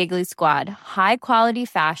DeSorbo from Giggly Squad. High quality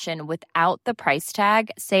fashion without the price tag.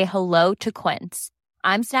 Say hello to Quince.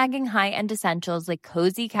 I'm snagging high-end essentials like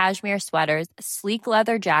cozy cashmere sweaters, sleek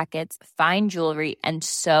leather jackets, fine jewelry, and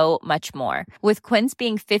so much more. With Quince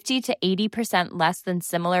being 50 to 80% less than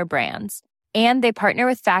similar brands. And they partner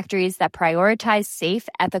with factories that prioritize safe,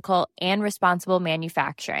 ethical, and responsible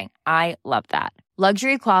manufacturing. I love that.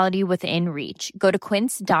 Luxury quality within reach. Go to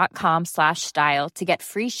quince.com/style to get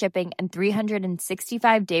free shipping and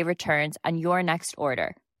 365-day returns on your next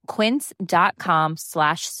order.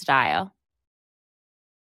 Quince.com/style.